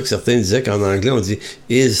 C'est pour ça que certains disaient qu'en anglais, on dit «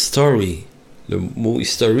 his story ». Le mot «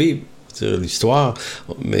 history », c'est l'histoire,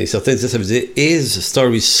 mais certains disaient ça veut dire « his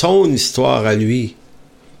story », son histoire à lui.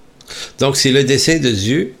 Donc c'est le dessein de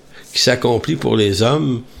Dieu qui s'accomplit pour les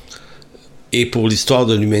hommes et pour l'histoire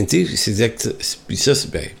de l'humanité. Puis ça,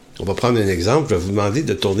 on va prendre un exemple. Je vais vous demander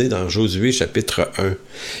de tourner dans Josué chapitre 1.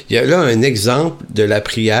 Il y a là un exemple de la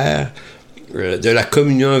prière, de la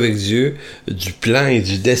communion avec Dieu, du plan et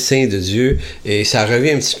du dessein de Dieu. Et ça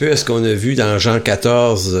revient un petit peu à ce qu'on a vu dans Jean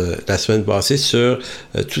 14 la semaine passée sur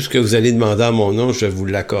tout ce que vous allez demander à mon nom, je vais vous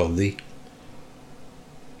l'accorder.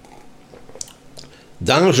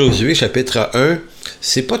 Dans Josué chapitre 1,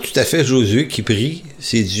 c'est pas tout à fait Josué qui prie,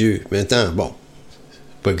 c'est Dieu. Maintenant, bon,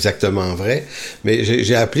 pas exactement vrai, mais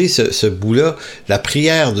j'ai appelé ce bout-là la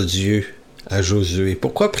prière de Dieu à Josué.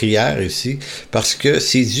 Pourquoi prière ici? Parce que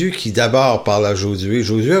c'est Dieu qui d'abord parle à Josué.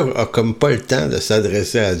 Josué a comme pas le temps de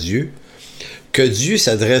s'adresser à Dieu, que Dieu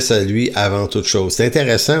s'adresse à lui avant toute chose. C'est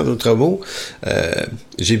intéressant, d'autres mots.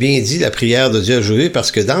 J'ai bien dit la prière de Dieu à Josué parce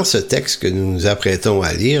que dans ce texte que nous nous apprêtons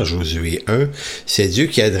à lire, Josué 1, c'est Dieu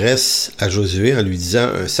qui adresse à Josué en lui disant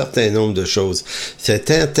un certain nombre de choses. Cette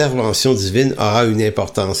intervention divine aura une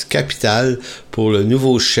importance capitale pour le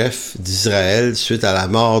nouveau chef d'Israël suite à la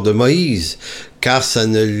mort de Moïse, car ça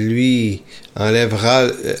ne lui enlèvera...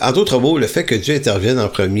 En d'autres mots, le fait que Dieu intervienne en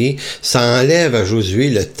premier, ça enlève à Josué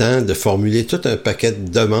le temps de formuler tout un paquet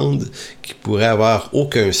de demandes qui pourraient avoir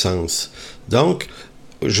aucun sens. Donc,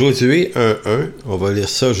 Josué 1.1, on va lire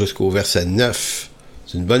ça jusqu'au verset 9.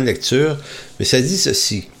 C'est une bonne lecture, mais ça dit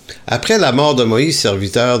ceci. Après la mort de Moïse,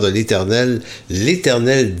 serviteur de l'Éternel,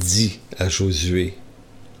 l'Éternel dit à Josué.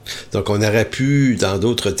 Donc, on aurait pu, dans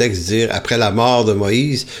d'autres textes, dire, après la mort de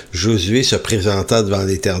Moïse, Josué se présenta devant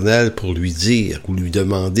l'Éternel pour lui dire ou lui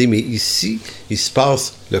demander, mais ici, il se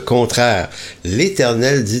passe le contraire.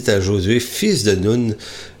 L'Éternel dit à Josué, fils de Nun,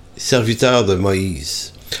 serviteur de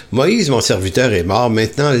Moïse. Moïse, mon serviteur, est mort.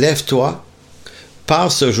 Maintenant, lève-toi,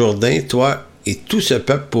 passe ce Jourdain, toi et tout ce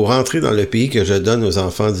peuple, pour entrer dans le pays que je donne aux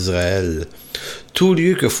enfants d'Israël. Tout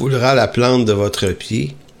lieu que foulera la plante de votre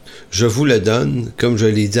pied, je vous le donne, comme je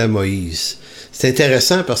l'ai dit à Moïse. C'est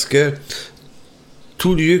intéressant parce que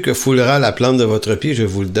tout lieu que foulera la plante de votre pied, je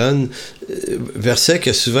vous le donne. Verset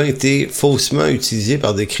qui a souvent été faussement utilisé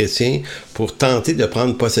par des chrétiens pour tenter de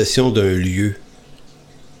prendre possession d'un lieu.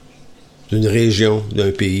 d'une région,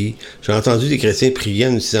 d'un pays. J'ai entendu des chrétiens prier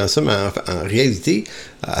en utilisant ça, mais en réalité,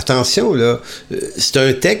 attention, là, c'est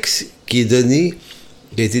un texte qui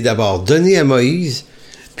a été d'abord donné à Moïse,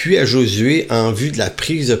 puis à Josué en vue de la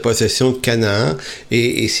prise de possession de Canaan,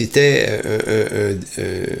 et c'était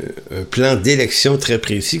un plan d'élection très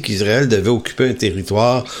précis qu'Israël devait occuper un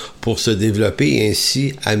territoire pour se développer et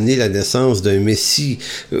ainsi amener la naissance d'un Messie.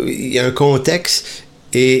 Il y a un contexte,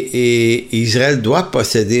 et Israël doit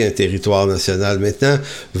posséder un territoire national. Maintenant,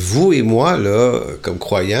 vous et moi, là, comme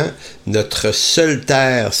croyants, notre seule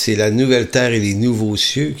terre, c'est la nouvelle terre et les nouveaux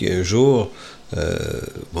cieux qui un jour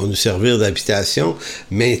vont nous servir d'habitation.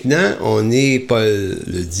 Maintenant, Paul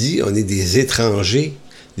le dit, on est des étrangers,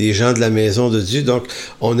 des gens de la maison de Dieu, donc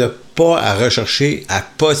on n'a pas à rechercher à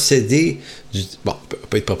posséder on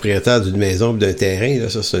peut être propriétaire d'une maison ou d'un terrain, là,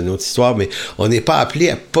 ça c'est une autre histoire, mais on n'est pas appelé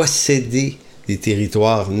à posséder des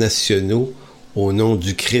territoires nationaux au nom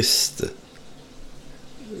du Christ.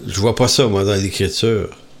 Je vois pas ça, moi, dans l'Écriture.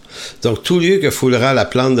 Donc, tout lieu que foulera la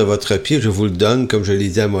plante de votre pied, je vous le donne, comme je l'ai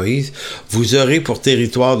dit à Moïse. Vous aurez pour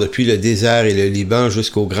territoire depuis le désert et le Liban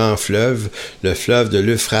jusqu'au grand fleuve, le fleuve de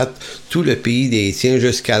l'Euphrate, tout le pays des Hétiens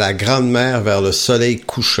jusqu'à la grande mer vers le soleil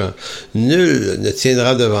couchant. Nul ne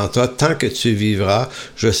tiendra devant toi tant que tu vivras.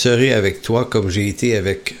 Je serai avec toi comme j'ai été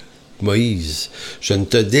avec Moïse. Je ne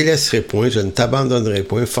te délaisserai point, je ne t'abandonnerai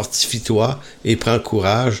point, fortifie-toi et prends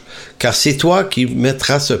courage, car c'est toi qui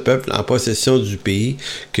mettras ce peuple en possession du pays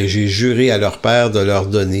que j'ai juré à leur père de leur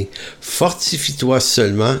donner. Fortifie-toi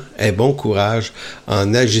seulement, aie bon courage,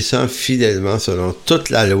 en agissant fidèlement selon toute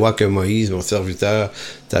la loi que Moïse, mon serviteur,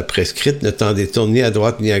 t'a prescrite. Ne t'en détourne ni à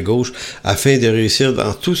droite ni à gauche, afin de réussir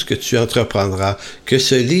dans tout ce que tu entreprendras. Que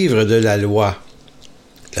ce livre de la loi,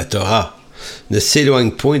 la Torah, ne s'éloigne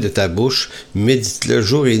point de ta bouche, médite-le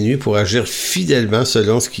jour et nuit pour agir fidèlement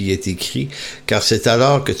selon ce qui est écrit, car c'est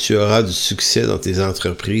alors que tu auras du succès dans tes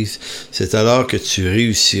entreprises, c'est alors que tu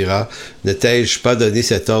réussiras. Ne t'ai-je pas donné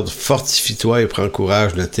cet ordre? Fortifie-toi et prends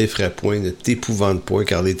courage, ne t'effraie point, ne t'épouvante point,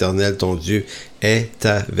 car l'Éternel, ton Dieu, est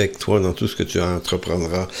avec toi dans tout ce que tu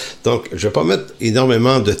entreprendras. Donc, je vais pas mettre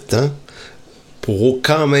énormément de temps pour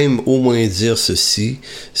quand même au moins dire ceci,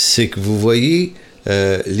 c'est que vous voyez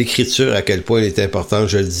l'Écriture, à quel point elle est importante.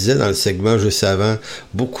 Je le disais dans le segment juste avant,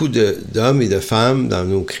 beaucoup d'hommes et de femmes dans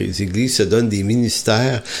nos églises se donnent des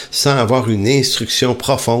ministères sans avoir une instruction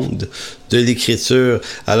profonde de l'Écriture.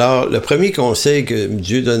 Alors, le premier conseil que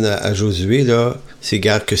Dieu donne à Josué, là, c'est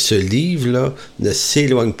garde que ce livre-là ne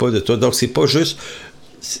s'éloigne pas de toi. Donc, c'est pas juste...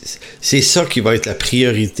 C'est ça qui va être la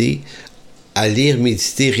priorité à lire,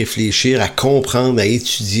 méditer, réfléchir, à comprendre, à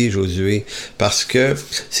étudier Josué, parce que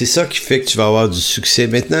c'est ça qui fait que tu vas avoir du succès.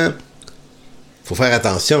 Maintenant, faut faire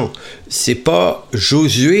attention, c'est pas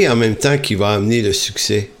Josué en même temps qui va amener le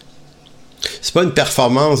succès. C'est pas une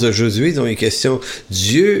performance de Josué dont il est question.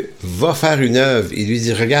 Dieu va faire une œuvre. Il lui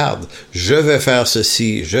dit, regarde, je vais faire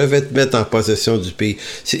ceci, je vais te mettre en possession du pays.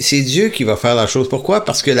 C'est Dieu qui va faire la chose. Pourquoi?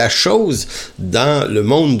 Parce que la chose dans le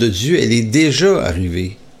monde de Dieu, elle est déjà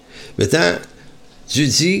arrivée. Maintenant, Dieu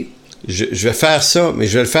dit, je vais faire ça, mais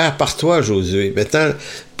je vais le faire par toi, Josué. Maintenant,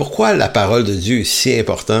 pourquoi la parole de Dieu est si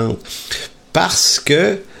importante? Parce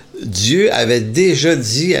que Dieu avait déjà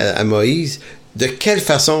dit à Moïse de quelle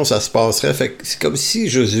façon ça se passerait. Fait que c'est comme si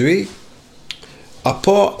Josué n'a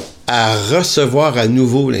pas à recevoir à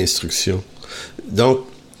nouveau l'instruction. Donc,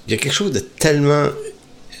 il y a quelque chose de tellement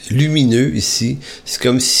lumineux ici. C'est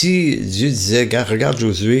comme si Dieu disait, regarde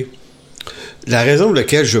Josué, la raison pour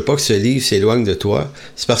laquelle je veux pas que ce livre s'éloigne de toi,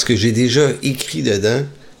 c'est parce que j'ai déjà écrit dedans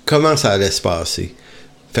comment ça allait se passer.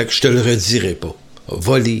 Fait que je te le redirai pas.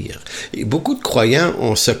 Va lire. Et beaucoup de croyants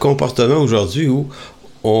ont ce comportement aujourd'hui où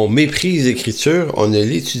on méprise l'Écriture, on ne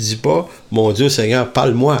l'étudie pas. Mon Dieu, Seigneur,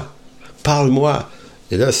 parle-moi. Parle-moi.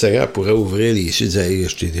 Et là, le Seigneur pourrait ouvrir les yeux et dire, hey,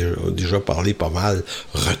 je t'ai déjà parlé pas mal.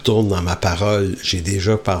 Retourne dans ma parole. J'ai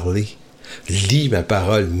déjà parlé. Lis ma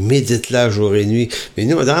parole, médite-la jour et nuit. Mais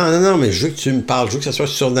nous, on dit, non, mais je veux que tu me parles, je veux que ça soit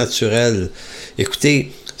surnaturel.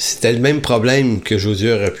 Écoutez, c'était le même problème que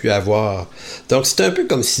Josué aurait pu avoir. Donc, c'est un peu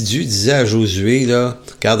comme si Dieu disait à Josué, là,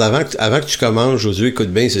 regarde, avant que tu commences, Josué, écoute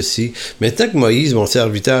bien ceci. Maintenant que Moïse, mon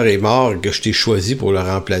serviteur, est mort et que je t'ai choisi pour le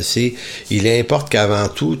remplacer, il importe qu'avant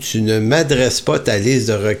tout, tu ne m'adresses pas ta liste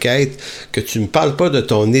de requêtes, que tu ne me parles pas de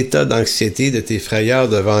ton état d'anxiété, de tes frayeurs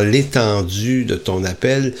devant l'étendue de ton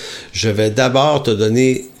appel. Je vais d'abord te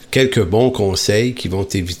donner quelques bons conseils qui vont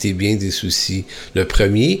t'éviter bien des soucis. Le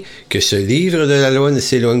premier, que ce livre de la loi ne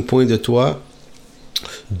s'éloigne point de toi.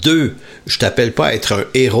 2, je t'appelle pas à être un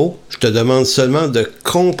héros, je te demande seulement de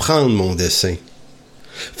comprendre mon dessein.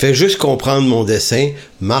 Fais juste comprendre mon dessein,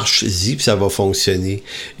 marche-y, puis ça va fonctionner.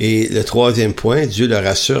 Et le troisième point, Dieu le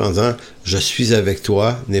rassure en disant, je suis avec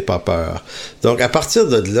toi, n'aie pas peur. Donc, à partir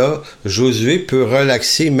de là, Josué peut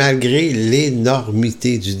relaxer malgré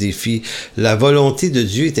l'énormité du défi. La volonté de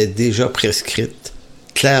Dieu était déjà prescrite,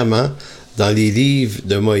 clairement, dans les livres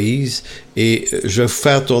de Moïse, et je vais vous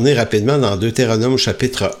faire tourner rapidement dans Deutéronome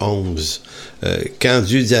chapitre 11. Quand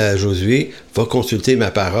Dieu dit à Josué, va consulter ma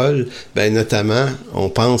parole, ben notamment, on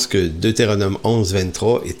pense que Deutéronome 11,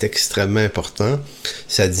 23 est extrêmement important.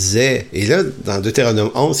 Ça disait, et là, dans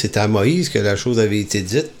Deutéronome 11, c'était à Moïse que la chose avait été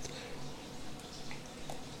dite.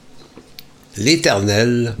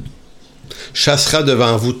 L'Éternel chassera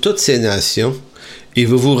devant vous toutes ces nations, et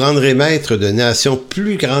vous vous rendrez maître de nations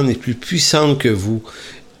plus grandes et plus puissantes que vous,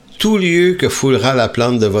 tout lieu que foulera la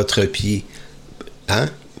plante de votre pied. Hein?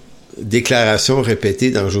 Déclaration répétée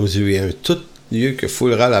dans Josué 1. Tout lieu que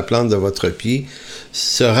foulera la plante de votre pied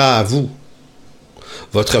sera à vous.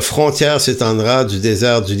 Votre frontière s'étendra du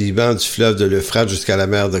désert du Liban, du fleuve de l'Euphrate jusqu'à la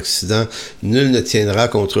mer d'Occident. Nul ne tiendra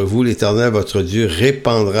contre vous. L'Éternel, votre Dieu,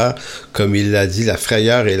 répandra, comme il l'a dit, la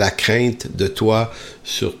frayeur et la crainte de toi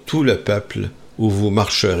sur tout le peuple où vous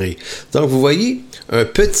marcherez. Donc, vous voyez, un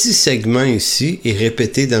petit segment ici est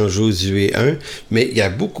répété dans Josué 1, mais il y a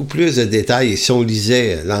beaucoup plus de détails. Et si on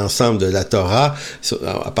lisait l'ensemble de la Torah,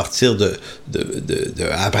 à partir de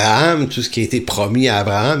Abraham, tout ce qui a été promis à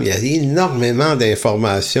Abraham, il y a énormément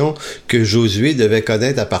d'informations que Josué devait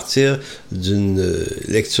connaître à partir d'une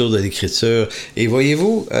lecture de l'Écriture. Et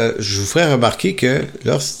voyez-vous, je vous ferai remarquer que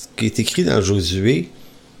lorsqu'il est écrit dans Josué,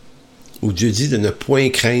 où Dieu dit de ne point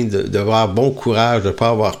craindre, d'avoir bon courage, de ne pas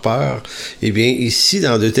avoir peur, eh bien, ici,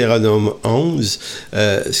 dans Deutéronome 11,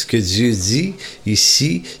 ce que Dieu dit,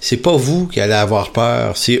 ici, c'est pas vous qui allez avoir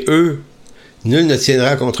peur, c'est eux. Nul ne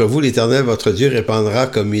tiendra contre vous, l'Éternel, votre Dieu, répandra,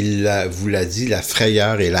 comme il vous l'a dit, la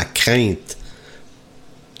frayeur et la crainte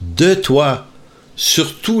de toi,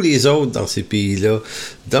 sur tous les autres dans ces pays-là.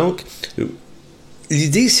 Donc,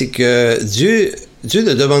 l'idée, c'est que Dieu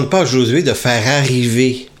ne demande pas à Josué de faire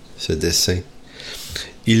arriver ce dessein.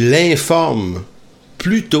 Il l'informe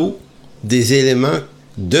plutôt des éléments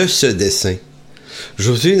de ce dessein.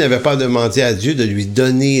 Josué n'avait pas demandé à Dieu de lui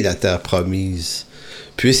donner la terre promise.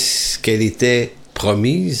 Puisqu'elle était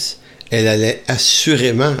promise, elle allait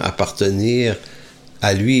assurément appartenir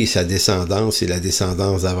à lui et sa descendance et la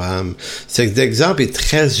descendance d'Abraham. Cet exemple est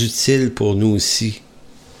très utile pour nous aussi.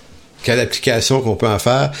 Quelle application qu'on peut en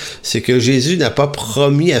faire, c'est que Jésus n'a pas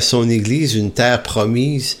promis à son Église une terre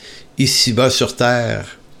promise ici-bas sur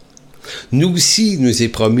terre. Nous aussi, il nous est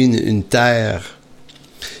promis une terre.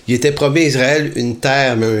 Il était promis à Israël une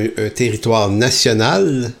terre, mais un territoire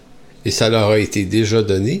national, et ça leur a été déjà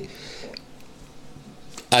donné.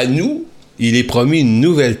 À nous, il est promis une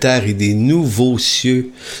nouvelle terre et des nouveaux cieux.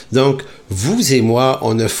 Donc, vous et moi,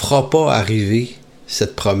 on ne fera pas arriver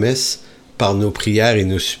cette promesse par nos prières et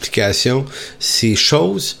nos supplications. Ces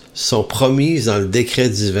choses sont promises dans le décret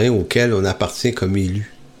divin auquel on appartient comme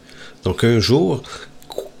élu. Donc un jour,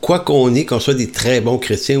 quoi qu'on ait, qu'on soit des très bons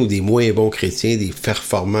chrétiens ou des moins bons chrétiens, des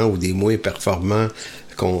performants ou des moins performants,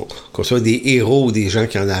 qu'on soit des héros ou des gens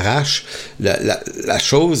qui en arrachent, la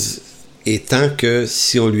chose étant que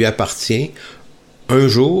si on lui appartient, un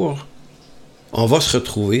jour, on va se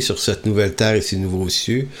retrouver sur cette nouvelle terre et ces nouveaux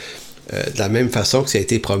cieux, de la même façon que ça a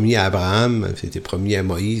été promis à Abraham, ça a été promis à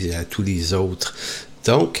Moïse et à tous les autres.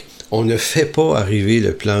 Donc, on ne fait pas arriver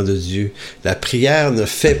le plan de Dieu. La prière ne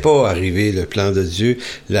fait pas arriver le plan de Dieu.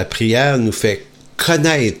 La prière nous fait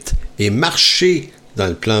connaître et marcher dans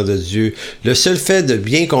le plan de Dieu. Le seul fait de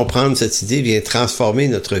bien comprendre cette idée vient transformer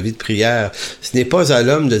notre vie de prière. Ce n'est pas à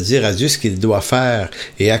l'homme de dire à Dieu ce qu'il doit faire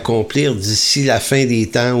et accomplir d'ici la fin des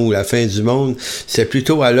temps ou la fin du monde. C'est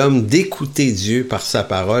plutôt à l'homme d'écouter Dieu par sa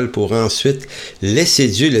parole pour ensuite laisser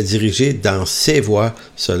Dieu le diriger dans ses voies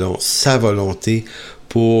selon sa volonté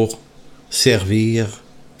pour servir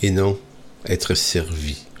et non être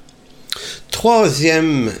servi.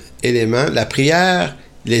 Troisième élément, la prière,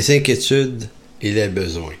 les inquiétudes et les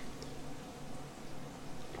besoins.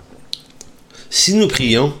 Si nous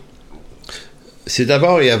prions, c'est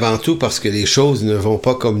d'abord et avant tout parce que les choses ne vont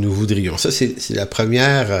pas comme nous voudrions. Ça, c'est la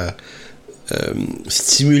première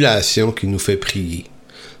stimulation qui nous fait prier.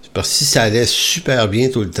 Parce que si ça allait super bien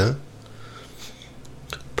tout le temps,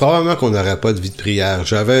 probablement qu'on n'aurait pas de vie de prière.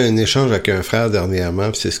 J'avais un échange avec un frère dernièrement,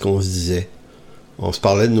 puis c'est ce qu'on se disait. On se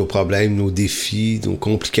parlait de nos problèmes, nos défis, nos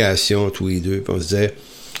complications, tous les deux, puis on se disait,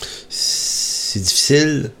 c'est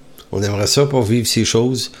difficile, on aimerait ça pour vivre ces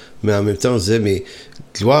choses, mais en même temps, on se disait, mais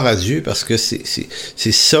gloire à Dieu, parce que c'est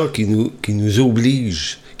ça qui nous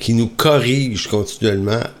oblige, qui nous corrige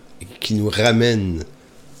continuellement, qui nous ramène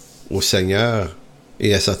au Seigneur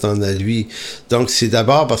et à s'attendre à lui. Donc, c'est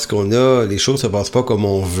d'abord parce les choses ne se passent pas comme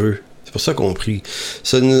on veut. C'est pour ça qu'on prie.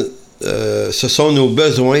 Ce sont nos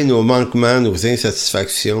besoins, nos manquements, nos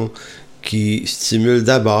insatisfactions qui stimulent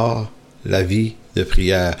d'abord la vie de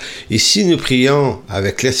prière. Et si nous prions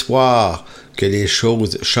avec l'espoir que les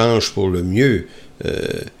choses changent pour le mieux,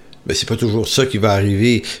 c'est pas toujours ça qui va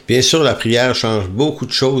arriver. Bien sûr, la prière change beaucoup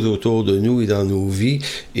de choses autour de nous et dans nos vies,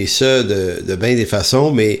 et ça de bien des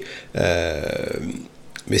façons, mais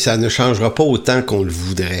ça ne changera pas autant qu'on le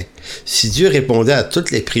voudrait. Si Dieu répondait à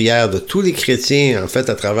toutes les prières de tous les chrétiens, en fait,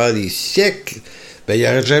 à travers les siècles, il n'y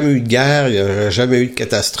aurait jamais eu de guerre, il n'y aurait jamais eu de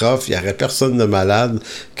catastrophe, il n'y aurait personne de malade,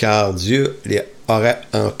 car Dieu les aurait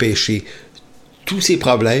empêché tous ces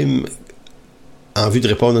problèmes en vue de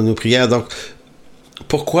répondre à nos prières. Donc,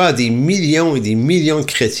 pourquoi des millions et des millions de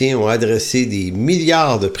chrétiens ont adressé des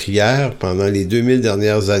milliards de prières pendant les 2000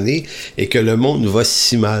 dernières années et que le monde va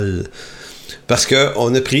si mal? Parce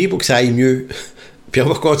qu'on a prié pour que ça aille mieux. Puis on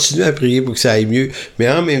va continuer à prier pour que ça aille mieux. Mais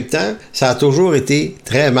en même temps, ça a toujours été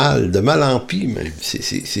très mal, de mal en pis même.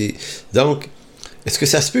 Donc, est-ce que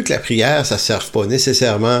ça se peut que la prière, ça ne serve pas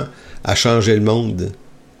nécessairement à changer le monde?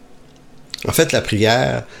 En fait, la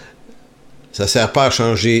prière, ça ne sert pas à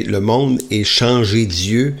changer le monde et changer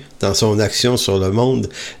Dieu dans son action sur le monde.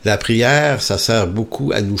 La prière, ça sert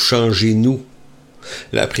beaucoup à nous changer nous.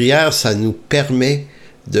 La prière, ça nous permet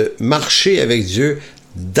de marcher avec Dieu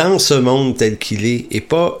dans ce monde tel qu'il est et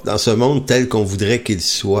pas dans ce monde tel qu'on voudrait qu'il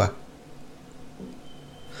soit.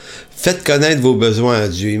 Faites connaître vos besoins à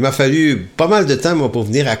Dieu. Il m'a fallu pas mal de temps, moi, pour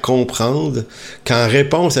venir à comprendre qu'en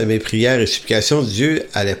réponse à mes prières et supplications, Dieu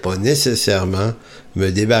allait pas nécessairement me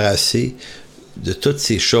débarrasser de toutes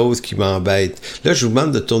ces choses qui m'embêtent. Là, je vous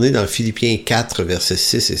demande de tourner dans Philippiens 4, versets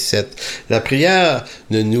 6 et 7. La prière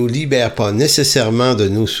ne nous libère pas nécessairement de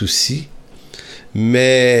nos soucis,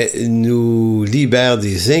 mais nous libère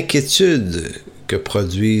des inquiétudes que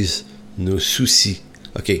produisent nos soucis.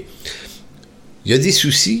 OK. Il y a des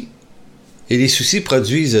soucis, et les soucis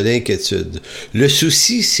produisent de l'inquiétude. Le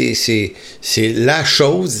souci, c'est la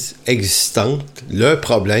chose existante, le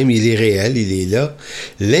problème, il est réel, il est là.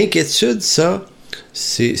 L'inquiétude, ça,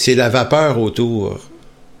 c'est la vapeur autour.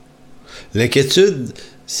 L'inquiétude,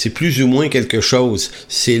 c'est plus ou moins quelque chose.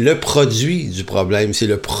 C'est le produit du problème, c'est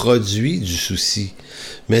le produit du souci.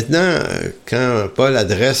 Maintenant, quand Paul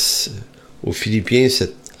adresse aux Philippiens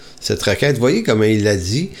cette requête, voyez comment il l'a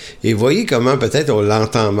dit, et voyez comment peut-être on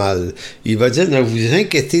l'entend mal. Il va dire, ne vous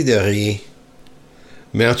inquiétez de rien,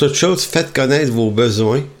 mais en toute chose, faites connaître vos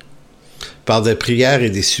besoins par des prières et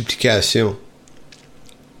des supplications.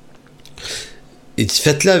 Il dit,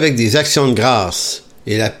 faites-le avec des actions de grâce.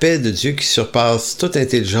 Et la paix de Dieu qui surpasse toute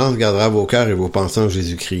intelligence gardera vos cœurs et vos pensées en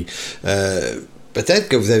Jésus-Christ. Peut-être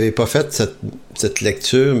que vous n'avez pas fait cette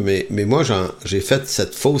lecture, mais moi, j'ai fait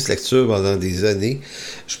cette fausse lecture pendant des années.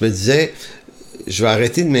 Je me disais, je vais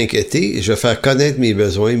arrêter de m'inquiéter, je vais faire connaître mes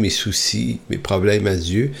besoins, mes soucis, mes problèmes à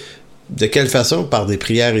Dieu. De quelle façon? Par des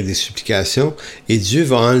prières et des supplications. Et Dieu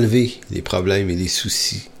va enlever les problèmes et les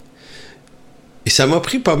soucis. Et ça m'a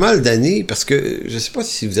pris pas mal d'années, parce que, je ne sais pas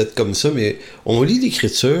si vous êtes comme ça, mais on lit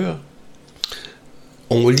l'Écriture,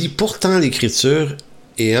 on lit pourtant l'Écriture,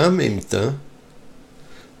 et en même temps,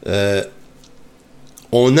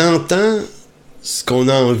 on entend ce qu'on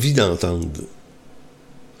a envie d'entendre.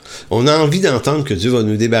 On a envie d'entendre que Dieu va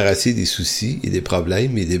nous débarrasser des soucis et des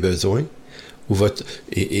problèmes et des besoins.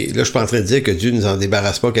 Et là, je suis pas en train de dire que Dieu ne nous en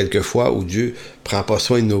débarrasse pas quelquefois ou Dieu prend pas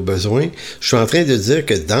soin de nos besoins. Je suis en train de dire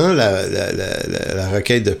que dans la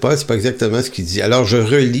requête de Paul, c'est pas exactement ce qu'il dit. Alors, je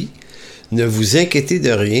relis. Ne vous inquiétez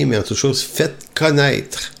de rien, mais en toute chose,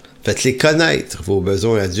 faites-les connaître vos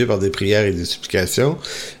besoins à Dieu par des prières et des supplications,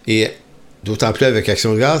 et d'autant plus avec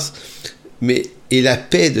action de grâce. Et la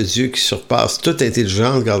paix de Dieu qui surpasse toute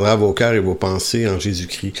intelligence gardera vos cœurs et vos pensées en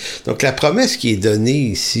Jésus-Christ. Donc la promesse qui est donnée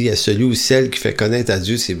ici à celui ou celle qui fait connaître à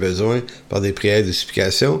Dieu ses besoins par des prières et des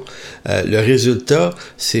supplications, le résultat,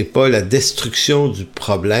 c'est pas la destruction du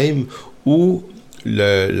problème ou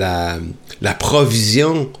la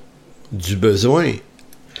provision du besoin.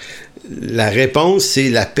 La réponse, c'est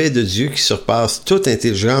la paix de Dieu qui surpasse toute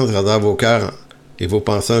intelligence gardera vos cœurs et vos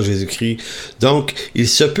pensées en Jésus-Christ. Donc, il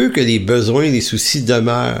se peut que les besoins et les soucis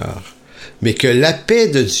demeurent, mais que la paix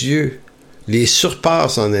de Dieu les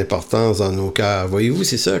surpasse en importance dans nos cœurs. Voyez-vous,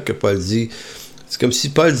 c'est ça que Paul dit. C'est comme si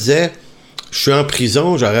Paul disait, je suis en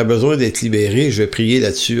prison, j'aurais besoin d'être libéré, je vais prier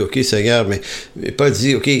là-dessus. OK, Seigneur, mais Paul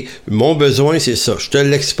dit, OK, mon besoin, c'est ça, je te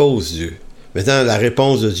l'expose, Dieu. Maintenant, la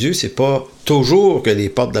réponse de Dieu, c'est pas toujours que les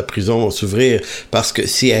portes de la prison vont s'ouvrir, parce que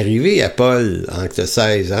c'est arrivé à Paul en Actes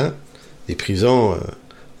 16, hein? Les prisons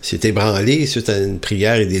s'est ébranlé suite à une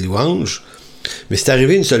prière et des louanges, mais c'est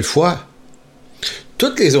arrivé une seule fois.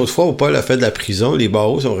 Toutes les autres fois où Paul a fait de la prison, les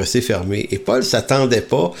barreaux sont restés fermés. Et Paul s'attendait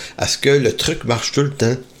pas à ce que le truc marche tout le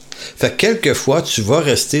temps. Fait que quelquefois, tu vas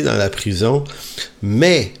rester dans la prison,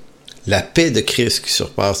 mais la paix de Christ qui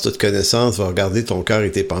surpasse toute connaissance va regarder ton cœur et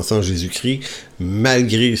tes pensées en Jésus-Christ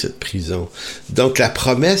malgré cette prison. Donc la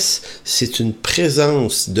promesse, c'est une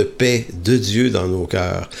présence de paix de Dieu dans nos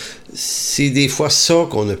cœurs. C'est des fois ça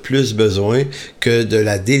qu'on a plus besoin que de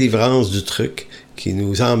la délivrance du truc qui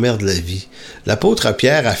nous emmerde la vie. L'apôtre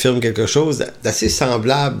Pierre affirme quelque chose d'assez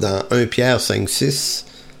semblable dans 1 Pierre 5, 6.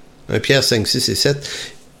 1 Pierre 5, 6 et 7.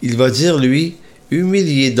 Il va dire, lui,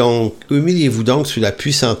 humiliez-vous donc sous la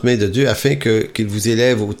puissante main de Dieu afin qu'il vous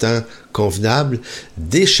élève au temps convenable.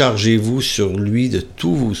 Déchargez-vous sur lui de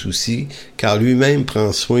tous vos soucis, car lui-même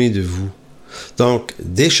prend soin de vous. Donc,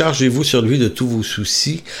 déchargez-vous sur lui de tous vos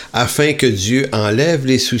soucis afin que Dieu enlève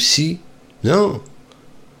les soucis. Non.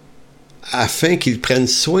 Afin qu'il prenne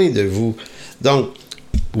soin de vous. Donc,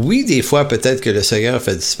 oui, des fois, peut-être que le Seigneur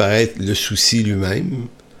fait disparaître le souci lui-même,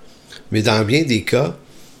 mais dans bien des cas,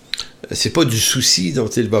 c'est pas du souci dont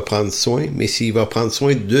il va prendre soin, mais s'il va prendre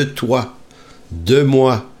soin de toi, de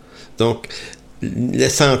moi. Donc,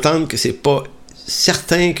 laisse entendre que c'est pas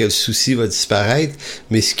certain que le souci va disparaître,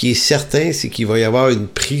 mais ce qui est certain, c'est qu'il va y avoir une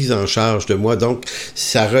prise en charge de moi. Donc,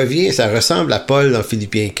 ça ressemble à Paul dans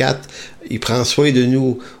Philippiens 4. Il prend soin de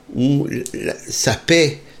nous, où sa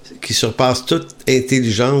paix, qui surpasse toute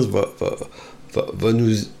intelligence,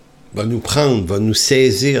 va nous prendre, va nous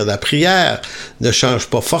saisir. La prière ne change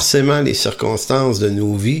pas forcément les circonstances de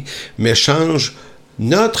nos vies, mais change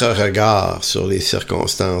notre regard sur les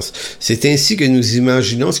circonstances. C'est ainsi que nous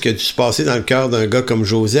imaginons ce qui a dû se passer dans le cœur d'un gars comme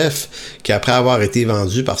Joseph, qui après avoir été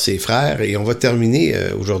vendu par ses frères, et on va terminer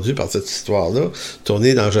aujourd'hui par cette histoire-là,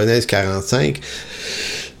 tournée dans Genèse 45.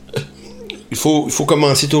 Il faut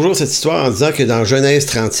commencer toujours cette histoire en disant que dans Genèse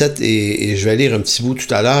 37, et je vais lire un petit bout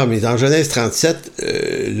tout à l'heure, mais dans Genèse 37,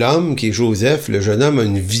 l'homme qui est Joseph, le jeune homme a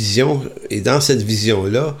une vision, et dans cette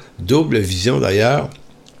vision-là, double vision d'ailleurs,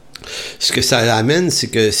 ce que ça amène, c'est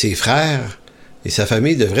que ses frères et sa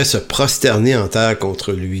famille devraient se prosterner en terre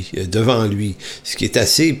contre lui, devant lui, ce qui est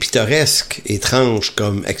assez pittoresque, étrange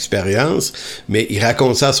comme expérience, mais il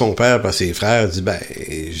raconte ça à son père par ses frères, il dit,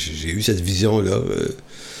 j'ai eu cette vision-là,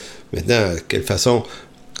 maintenant, quelle façon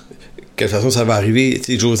ça va arriver?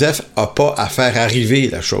 T'sais, Joseph n'a pas à faire arriver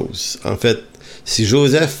la chose. En fait, si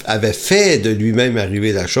Joseph avait fait de lui-même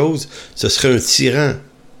arriver la chose, ce serait un tyran.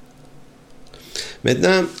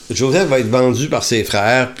 Maintenant, Joseph va être vendu par ses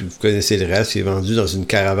frères, puis vous connaissez le reste, il est vendu dans une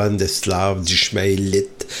caravane d'esclaves,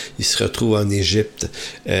 d'Ishmaélites. Il se retrouve en Égypte.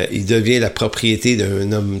 Il devient la propriété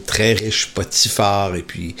d'un homme très riche, Potiphar, et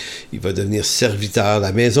puis il va devenir serviteur.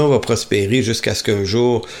 La maison va prospérer jusqu'à ce qu'un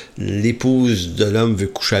jour, l'épouse de l'homme veut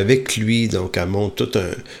coucher avec lui, donc elle monte tout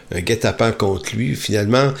un guet-apens contre lui.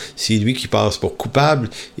 Finalement, c'est lui qui passe pour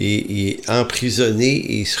coupable et est emprisonné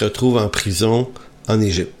et il se retrouve en prison en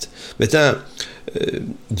Égypte. Maintenant,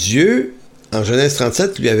 Dieu, en Genèse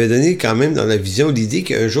 37, lui avait donné quand même dans la vision l'idée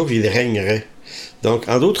qu'un jour il régnerait. Donc,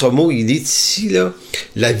 en d'autres mots, il est ici, là,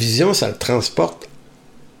 la vision, ça le transporte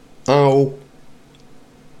en haut.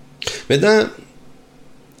 Maintenant,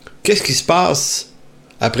 qu'est-ce qui se passe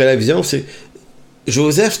après la vision? C'est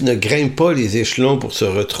Joseph ne grimpe pas les échelons pour se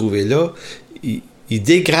retrouver là. Il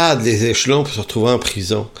dégrade les échelons pour se retrouver en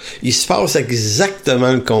prison. Il se passe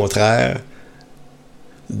exactement le contraire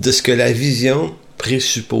de ce que la vision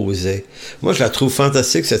présupposait. Moi, je la trouve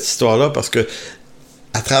fantastique, cette histoire-là, parce que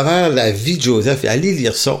à travers la vie de Joseph, et allez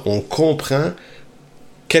lire ça, on comprend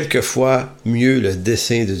quelquefois mieux le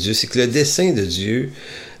dessein de Dieu. C'est que le dessein de Dieu,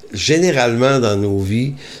 généralement dans nos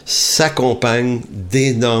vies, s'accompagne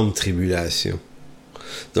d'énormes tribulations.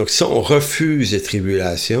 Donc, si on refuse les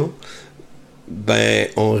tribulations,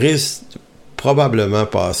 on risque probablement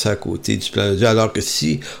passer à côté du plan de Dieu, alors que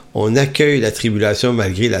si on accueille la tribulation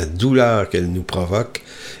malgré la douleur qu'elle nous provoque,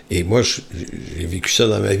 et moi, j'ai vécu ça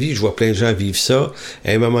dans ma vie, je vois plein de gens vivre ça,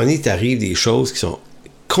 à un moment donné, t'arrives des choses qui sont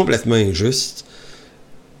complètement injustes,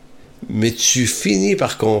 mais tu finis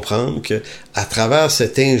par comprendre que à travers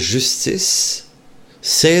cette injustice,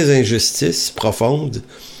 ces injustices profondes,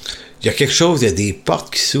 il y a quelque chose, il y a des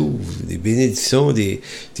portes qui s'ouvrent, des bénédictions, des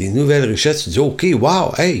nouvelles richesses. Tu dis, OK,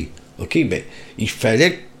 wow, hey, OK, il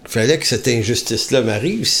fallait que cette injustice-là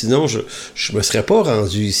m'arrive, sinon je me serais pas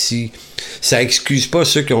rendu ici. Ça excuse pas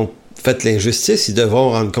ceux qui ont fait l'injustice, ils devront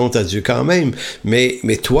rendre compte à Dieu quand même. Mais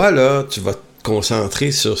toi, là, tu vas te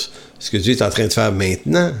concentrer sur ce que Dieu est en train de faire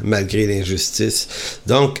maintenant, malgré l'injustice.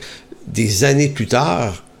 Donc, des années plus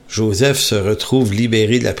tard, Joseph se retrouve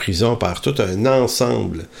libéré de la prison par tout un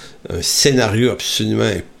ensemble, un scénario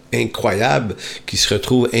absolument incroyable, qui se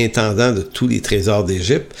retrouve intendant de tous les trésors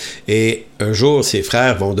d'Égypte. Et un jour, ses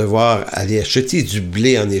frères vont devoir aller acheter du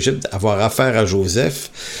blé en Égypte, avoir affaire à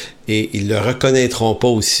Joseph, et ils ne le reconnaîtront pas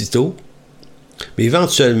aussitôt. Mais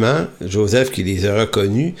éventuellement, Joseph, qui les a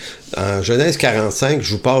reconnus, en Genèse 45,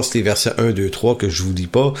 je vous passe les versets 1, 2, 3 que je vous lis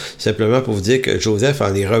pas, simplement pour vous dire que Joseph, en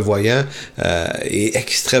les revoyant, est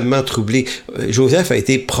extrêmement troublé. Joseph a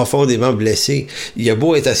été profondément blessé. Il a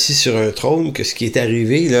beau être assis sur un trône, que ce qui est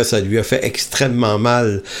arrivé, là, ça lui a fait extrêmement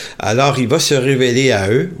mal. Alors, il va se révéler à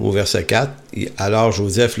eux, au verset 4. Alors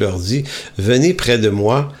Joseph leur dit, « Venez près de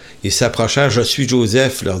moi. » Ils s'approchèrent, « Je suis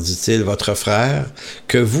Joseph, leur dit-il, votre frère,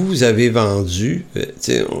 que vous avez vendu. »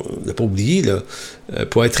 On n'a pas oublié, là,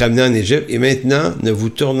 pour être amené en Égypte. « Et maintenant, ne vous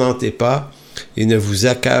tourmentez pas et ne vous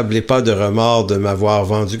accablez pas de remords de m'avoir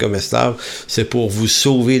vendu comme esclave. C'est pour vous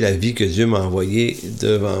sauver la vie que Dieu m'a envoyé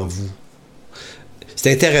devant vous. »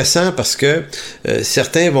 C'est intéressant parce que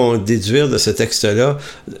certains vont déduire de ce texte-là,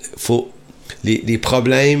 les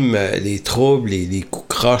problèmes, les troubles, les coups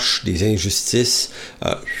croches, les injustices,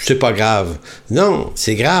 c'est pas grave. Non,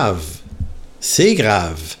 c'est grave. C'est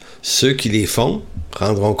grave. Ceux qui les font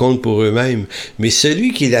rendront compte pour eux-mêmes. Mais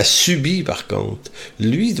celui qui l'a subi, par contre,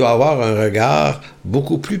 lui doit avoir un regard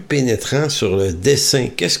beaucoup plus pénétrant sur le dessein.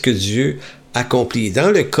 Qu'est-ce que Dieu accompli.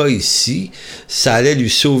 Dans le cas ici, ça allait lui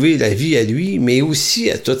sauver la vie à lui, mais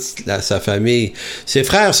aussi à toute sa famille. Ses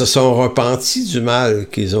frères se sont repentis du mal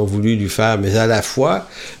qu'ils ont voulu lui faire, mais à la fois,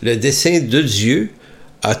 le dessein de Dieu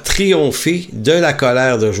a triomphé de la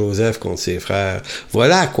colère de Joseph contre ses frères.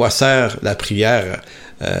 Voilà à quoi sert la prière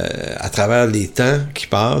à travers les temps qui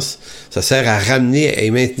passent. Ça sert à ramener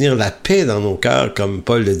et maintenir la paix dans nos cœurs, comme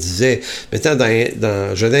Paul le disait. Maintenant,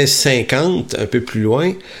 dans Genèse 50, un peu plus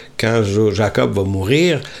loin, quand Jacob va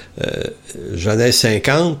mourir, Genèse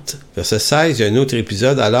 50, verset 16, il y a un autre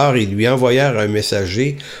épisode. Alors, ils lui envoyèrent un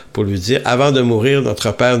messager pour lui dire, avant de mourir,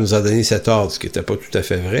 notre père nous a donné cet ordre, ce qui n'était pas tout à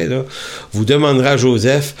fait vrai, là. Vous demandera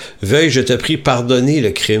Joseph, veuille, je te prie, pardonner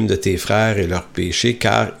le crime de tes frères et leurs péchés,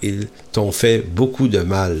 car ils t'ont fait beaucoup de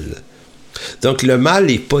mal. Donc, le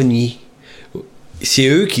mal est pogné. C'est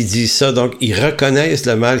eux qui disent ça. Donc, ils reconnaissent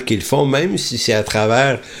le mal qu'ils font, même si c'est à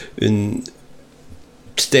travers une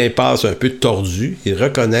petite impasse un peu tordue. Ils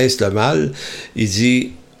reconnaissent le mal. Il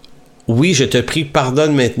dit, oui, je te prie,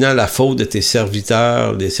 pardonne maintenant la faute de tes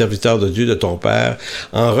serviteurs, les serviteurs de Dieu, de ton père.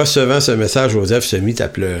 En recevant ce message, Joseph se mit à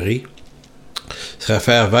pleurer. Ses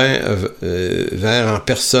frères vinrent en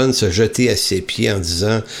personne se jeter à ses pieds en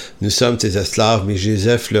disant, nous sommes tes esclaves, mais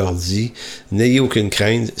Joseph leur dit, n'ayez aucune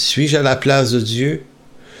crainte, suis-je à la place de Dieu?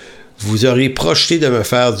 Vous aviez projeté de me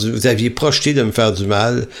faire du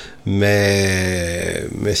mal, mais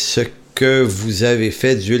ce que vous avez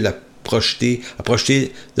fait, Dieu l'a projeté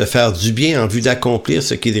de faire du bien en vue d'accomplir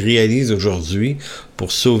ce qu'il réalise aujourd'hui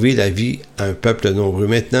pour sauver la vie à un peuple nombreux.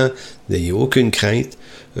 Maintenant, n'ayez aucune crainte.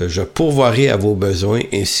 Je pourvoirai à vos besoins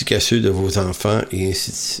ainsi qu'à ceux de vos enfants, et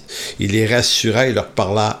ainsi de suite. Il les rassura et leur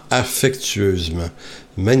parla affectueusement.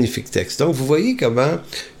 Magnifique texte. Donc, vous voyez comment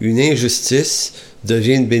une injustice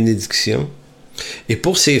devient une bénédiction. Et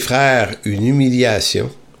pour ses frères, une humiliation,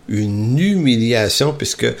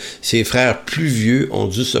 puisque ses frères plus vieux ont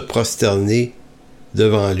dû se prosterner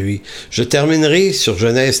devant lui. Je terminerai sur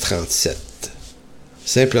Genèse 37,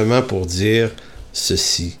 simplement pour dire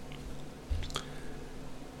ceci.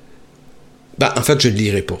 En fait, je ne le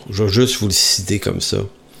lirai pas. Je vais juste vous le citer comme ça.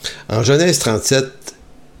 En Genèse 37,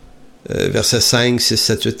 versets 5, 6,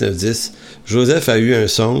 7, 8, 9, 10, Joseph a eu un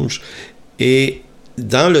songe, et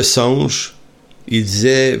dans le songe, il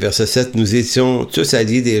disait, verset 7, « Nous étions tous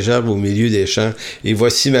alliés des gerbes au milieu des champs, et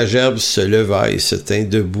voici ma gerbe se leva et se tint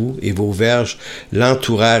debout, et vos verges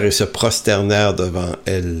l'entourèrent et se prosternèrent devant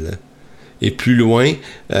elle. » Et plus loin,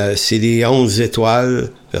 c'est les 11 étoiles,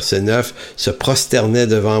 verset 9, se prosternaient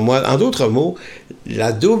devant moi. En d'autres mots,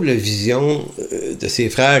 la double vision de ses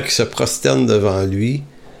frères qui se prosternent devant lui,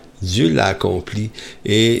 Dieu l'a accompli.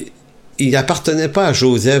 Et il n'appartenait pas à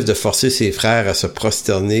Joseph de forcer ses frères à se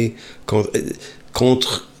prosterner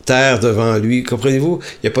contre terre devant lui. Comprenez-vous?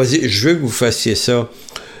 Il n'a pas dit, je veux que vous fassiez ça.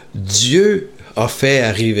 Dieu a fait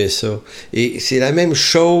arriver ça. Et c'est la même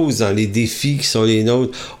chose dans les défis qui sont les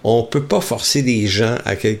nôtres. On peut pas forcer les gens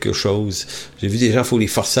à quelque chose. J'ai vu des gens, il faut les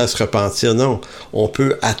forcer à se repentir. Non, on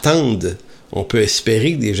peut attendre. On peut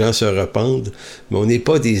espérer que des gens se repentent, mais on n'est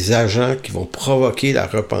pas des agents qui vont provoquer la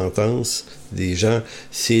repentance des gens.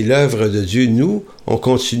 C'est l'œuvre de Dieu. Nous, on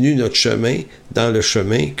continue notre chemin dans le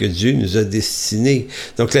chemin que Dieu nous a destiné.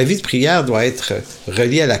 Donc, la vie de prière doit être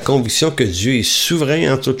reliée à la conviction que Dieu est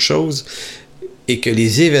souverain en toutes choses et que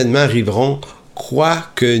les événements arriveront quoi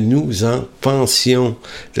que nous en pensions.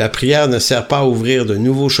 La prière ne sert pas à ouvrir de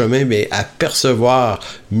nouveaux chemins, mais à percevoir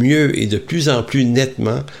mieux et de plus en plus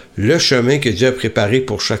nettement le chemin que Dieu a préparé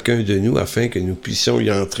pour chacun de nous afin que nous puissions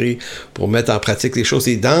y entrer pour mettre en pratique les choses.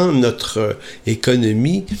 Et dans notre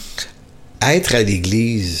économie, être à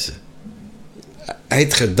l'Église,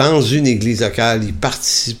 être dans une église locale, y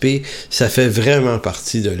participer, ça fait vraiment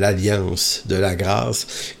partie de l'alliance de la grâce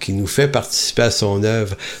qui nous fait participer à son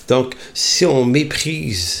œuvre. Donc, si on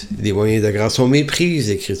méprise les moyens de grâce, on méprise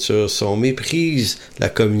l'Écriture, si on méprise la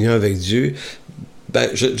communion avec Dieu, ben,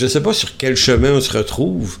 je ne sais pas sur quel chemin on se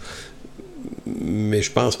retrouve, mais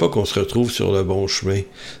je pense pas qu'on se retrouve sur le bon chemin.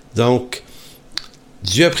 Donc,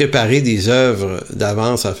 Dieu a préparé des œuvres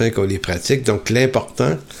d'avance afin qu'on les pratique. Donc,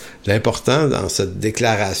 l'important dans cette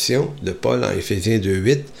déclaration de Paul en Éphésiens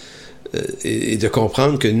 2.8 est de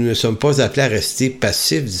comprendre que nous ne sommes pas appelés à rester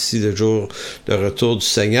passifs d'ici le retour du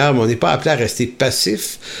Seigneur, mais on n'est pas appelés à rester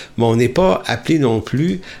passifs, mais on n'est pas appelés non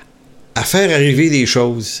plus à faire arriver les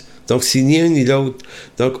choses. Donc, c'est ni un ni l'autre.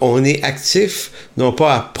 Donc, on est actif, non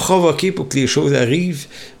pas à provoquer pour que les choses arrivent,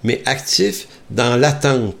 mais actif dans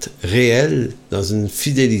l'attente réelle, dans une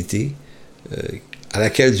fidélité à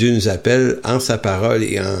laquelle Dieu nous appelle en sa parole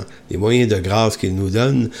et en les moyens de grâce qu'il nous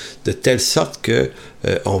donne, de telle sorte que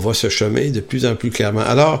on voit ce chemin de plus en plus clairement.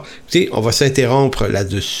 Alors, écoutez, on va s'interrompre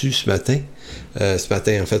là-dessus ce matin,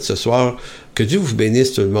 en fait, ce soir. Que Dieu vous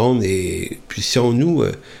bénisse tout le monde et puissions-nous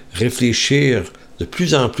réfléchir de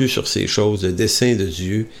plus en plus sur ces choses, le dessein de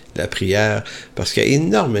Dieu, la prière, parce qu'il y a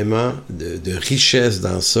énormément de richesse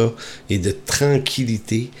dans ça et de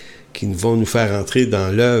tranquillité qui vont nous faire entrer dans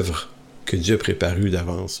l'œuvre que Dieu a préparée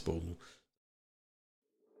d'avance pour nous.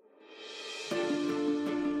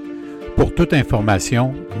 Pour toute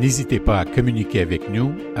information, n'hésitez pas à communiquer avec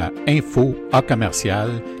nous à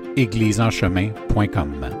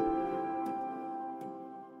info@église-en-chemin.com.